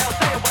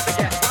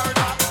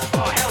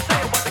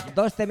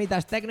 2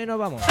 temitas techno y nos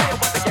vamos.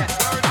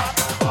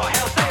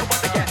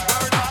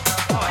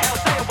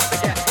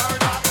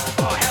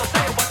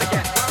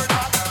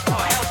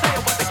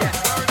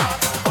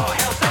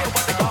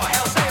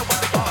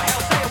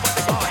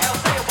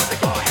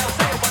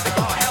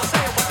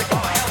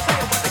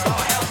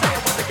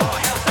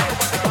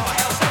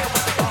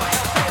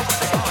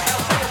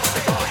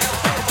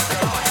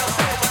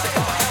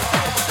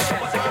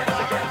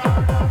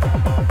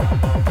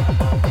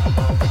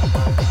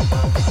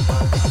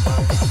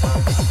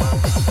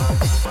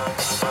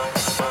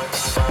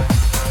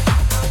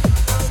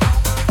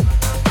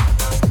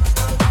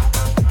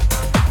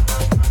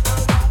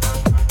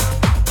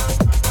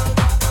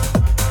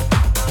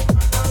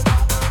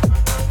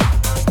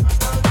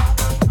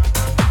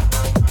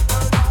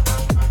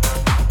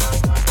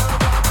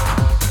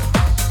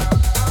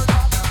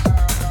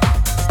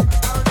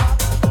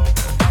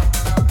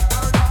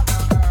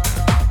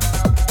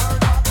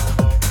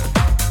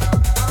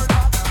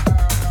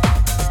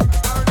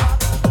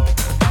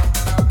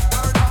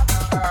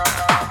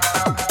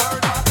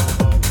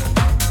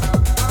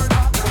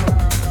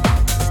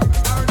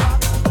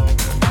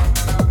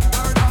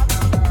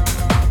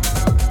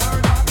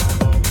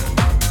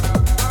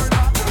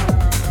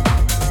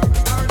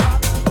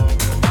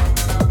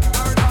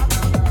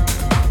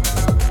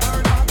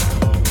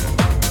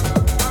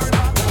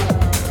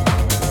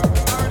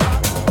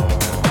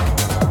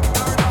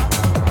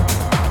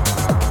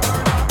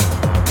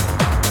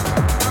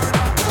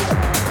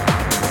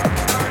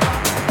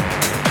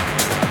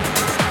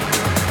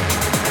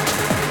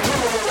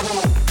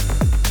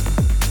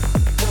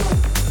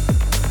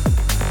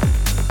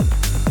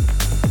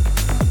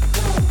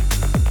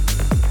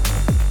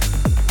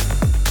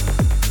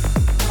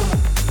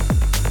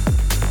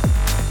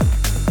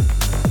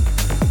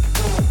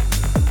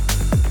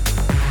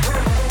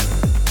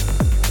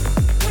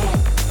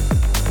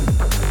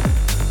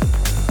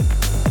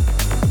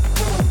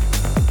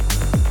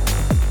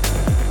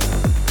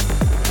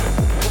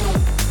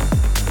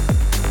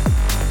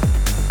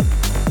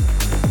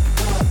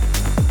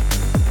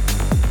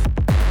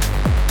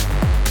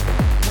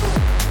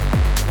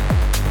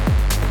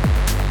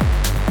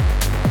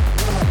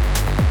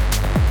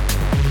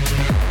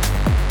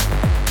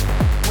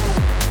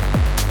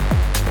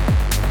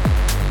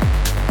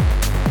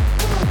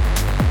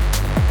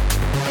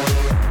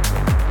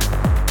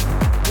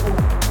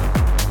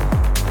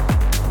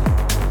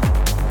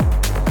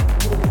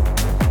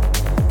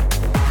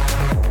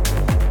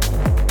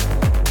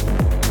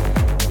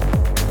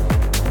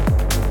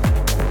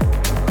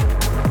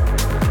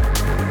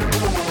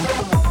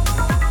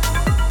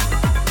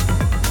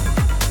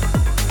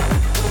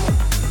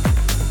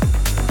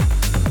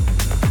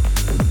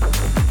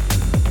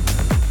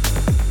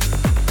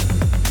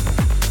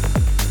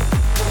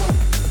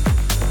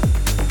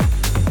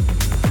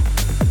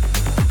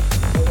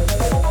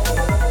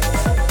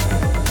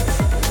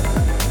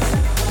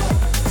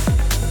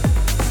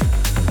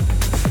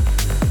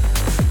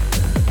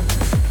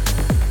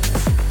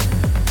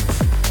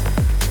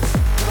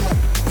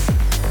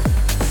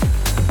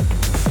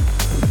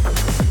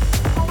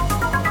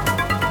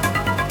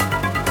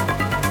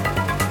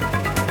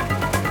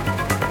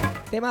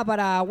 Tema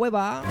para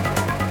Hueva.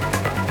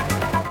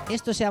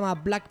 Esto se llama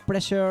Black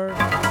Pressure.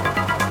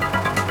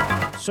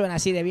 Suena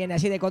así de bien,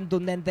 así de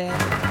contundente.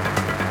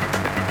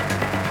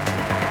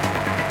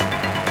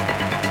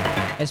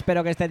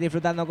 Espero que estés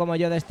disfrutando como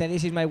yo de este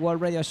This Is My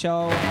World Radio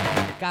Show,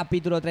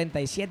 capítulo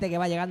 37, que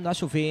va llegando a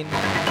su fin.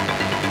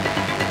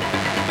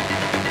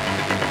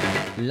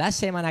 La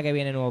semana que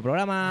viene nuevo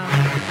programa.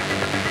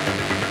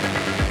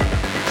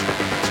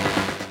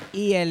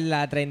 Y en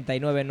la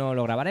 39 no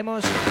lo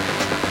grabaremos.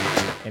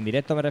 En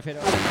directo me refiero.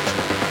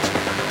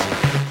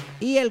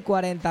 Y el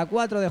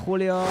 44 de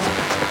julio,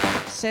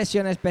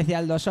 sesión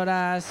especial 2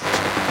 horas.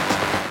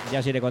 Ya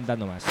os iré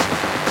contando más.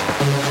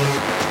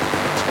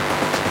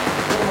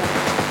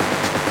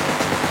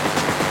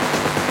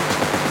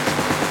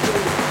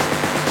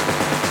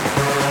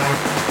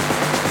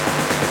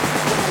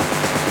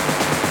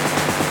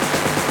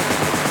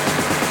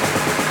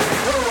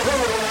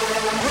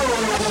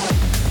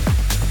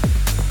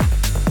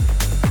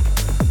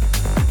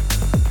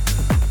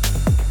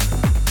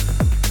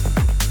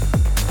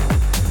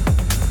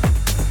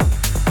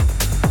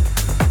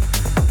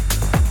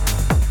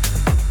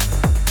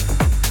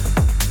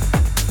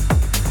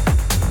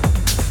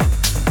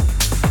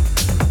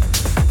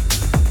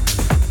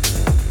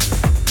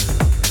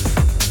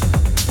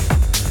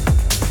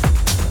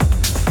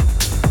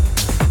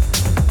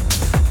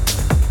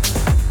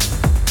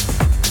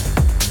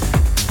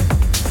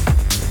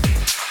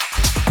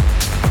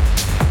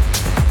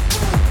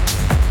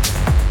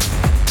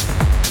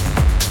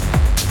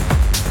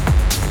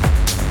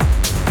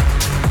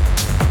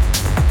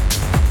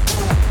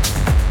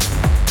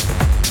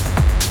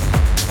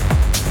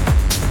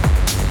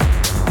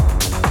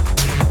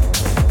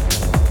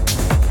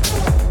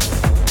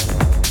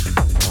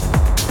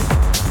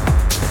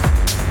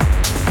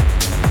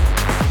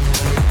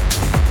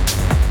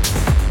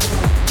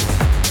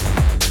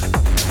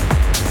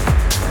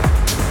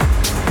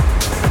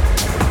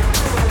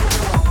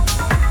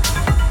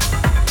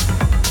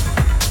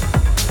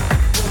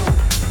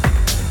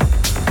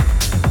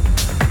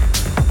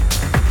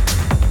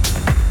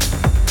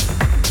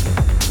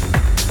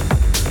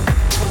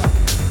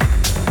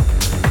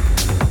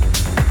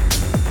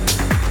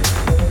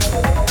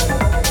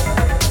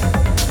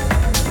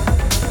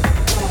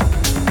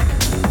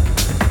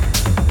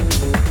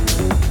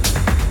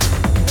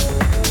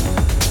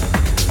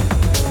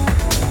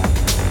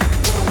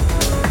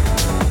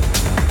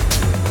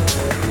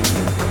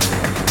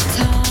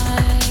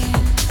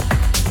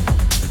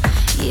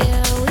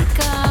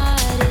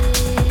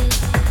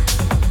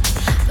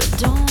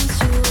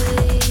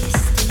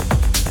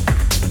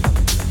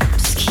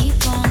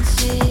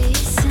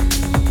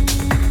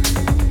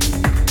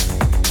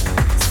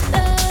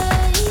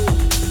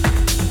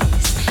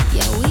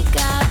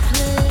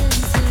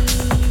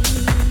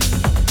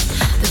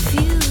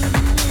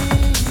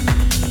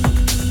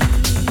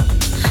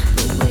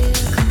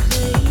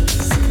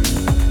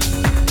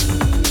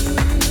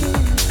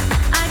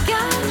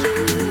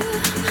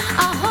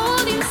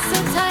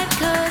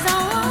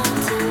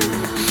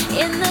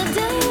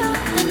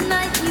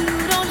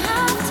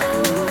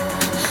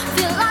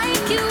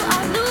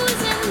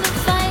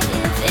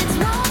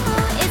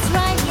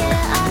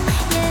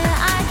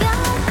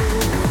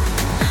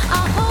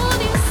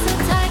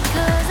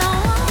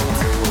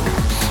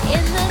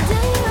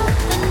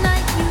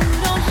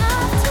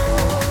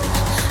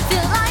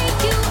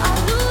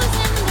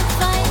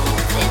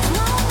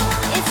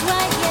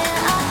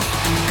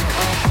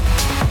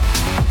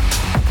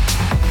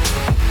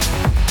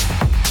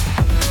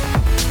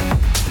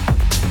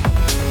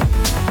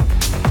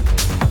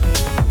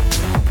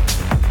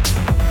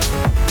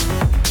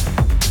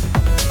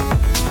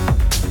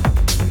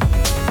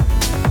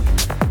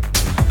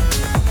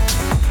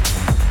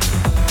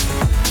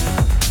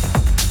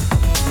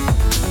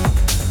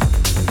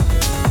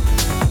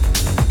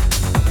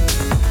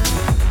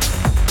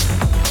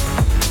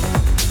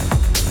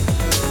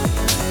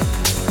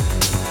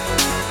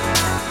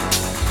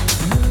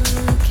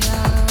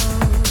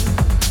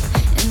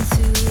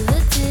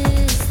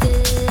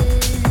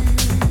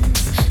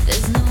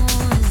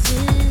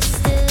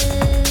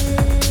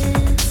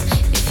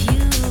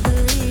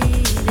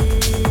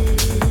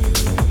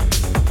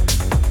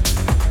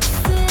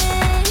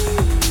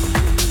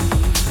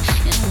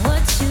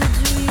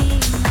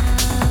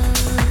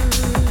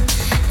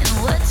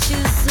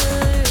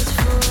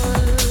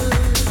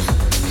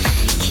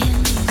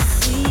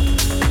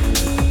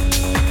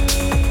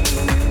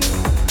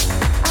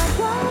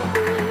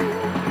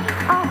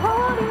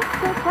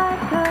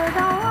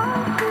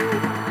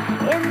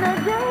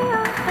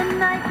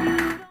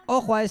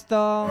 sonaba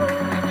esto?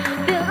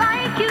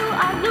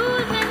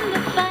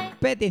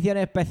 Petición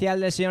especial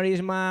del señor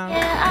Isma,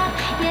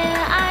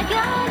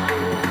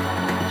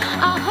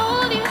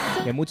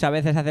 que muchas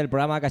veces hace el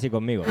programa casi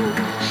conmigo.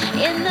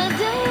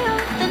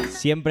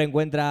 Siempre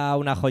encuentra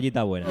una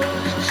joyita buena.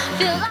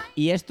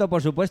 Y esto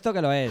por supuesto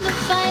que lo es.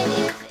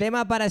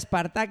 Tema para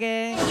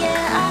Espartaque.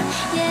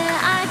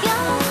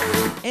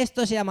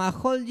 Esto se llama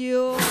Hold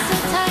You.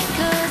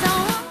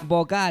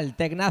 Vocal,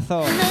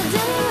 tecnazo.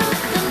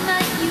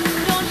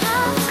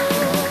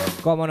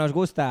 Como nos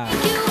gusta.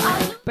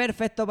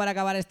 Perfecto para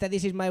acabar este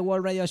This Is My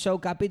World Radio Show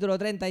capítulo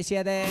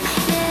 37.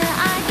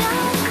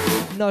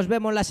 Nos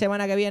vemos la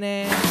semana que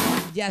viene.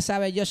 Ya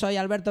sabes, yo soy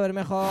Alberto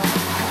Bermejo.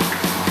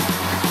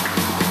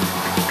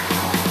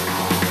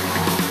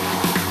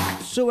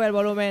 Sube el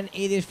volumen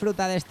y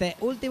disfruta de este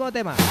último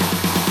tema.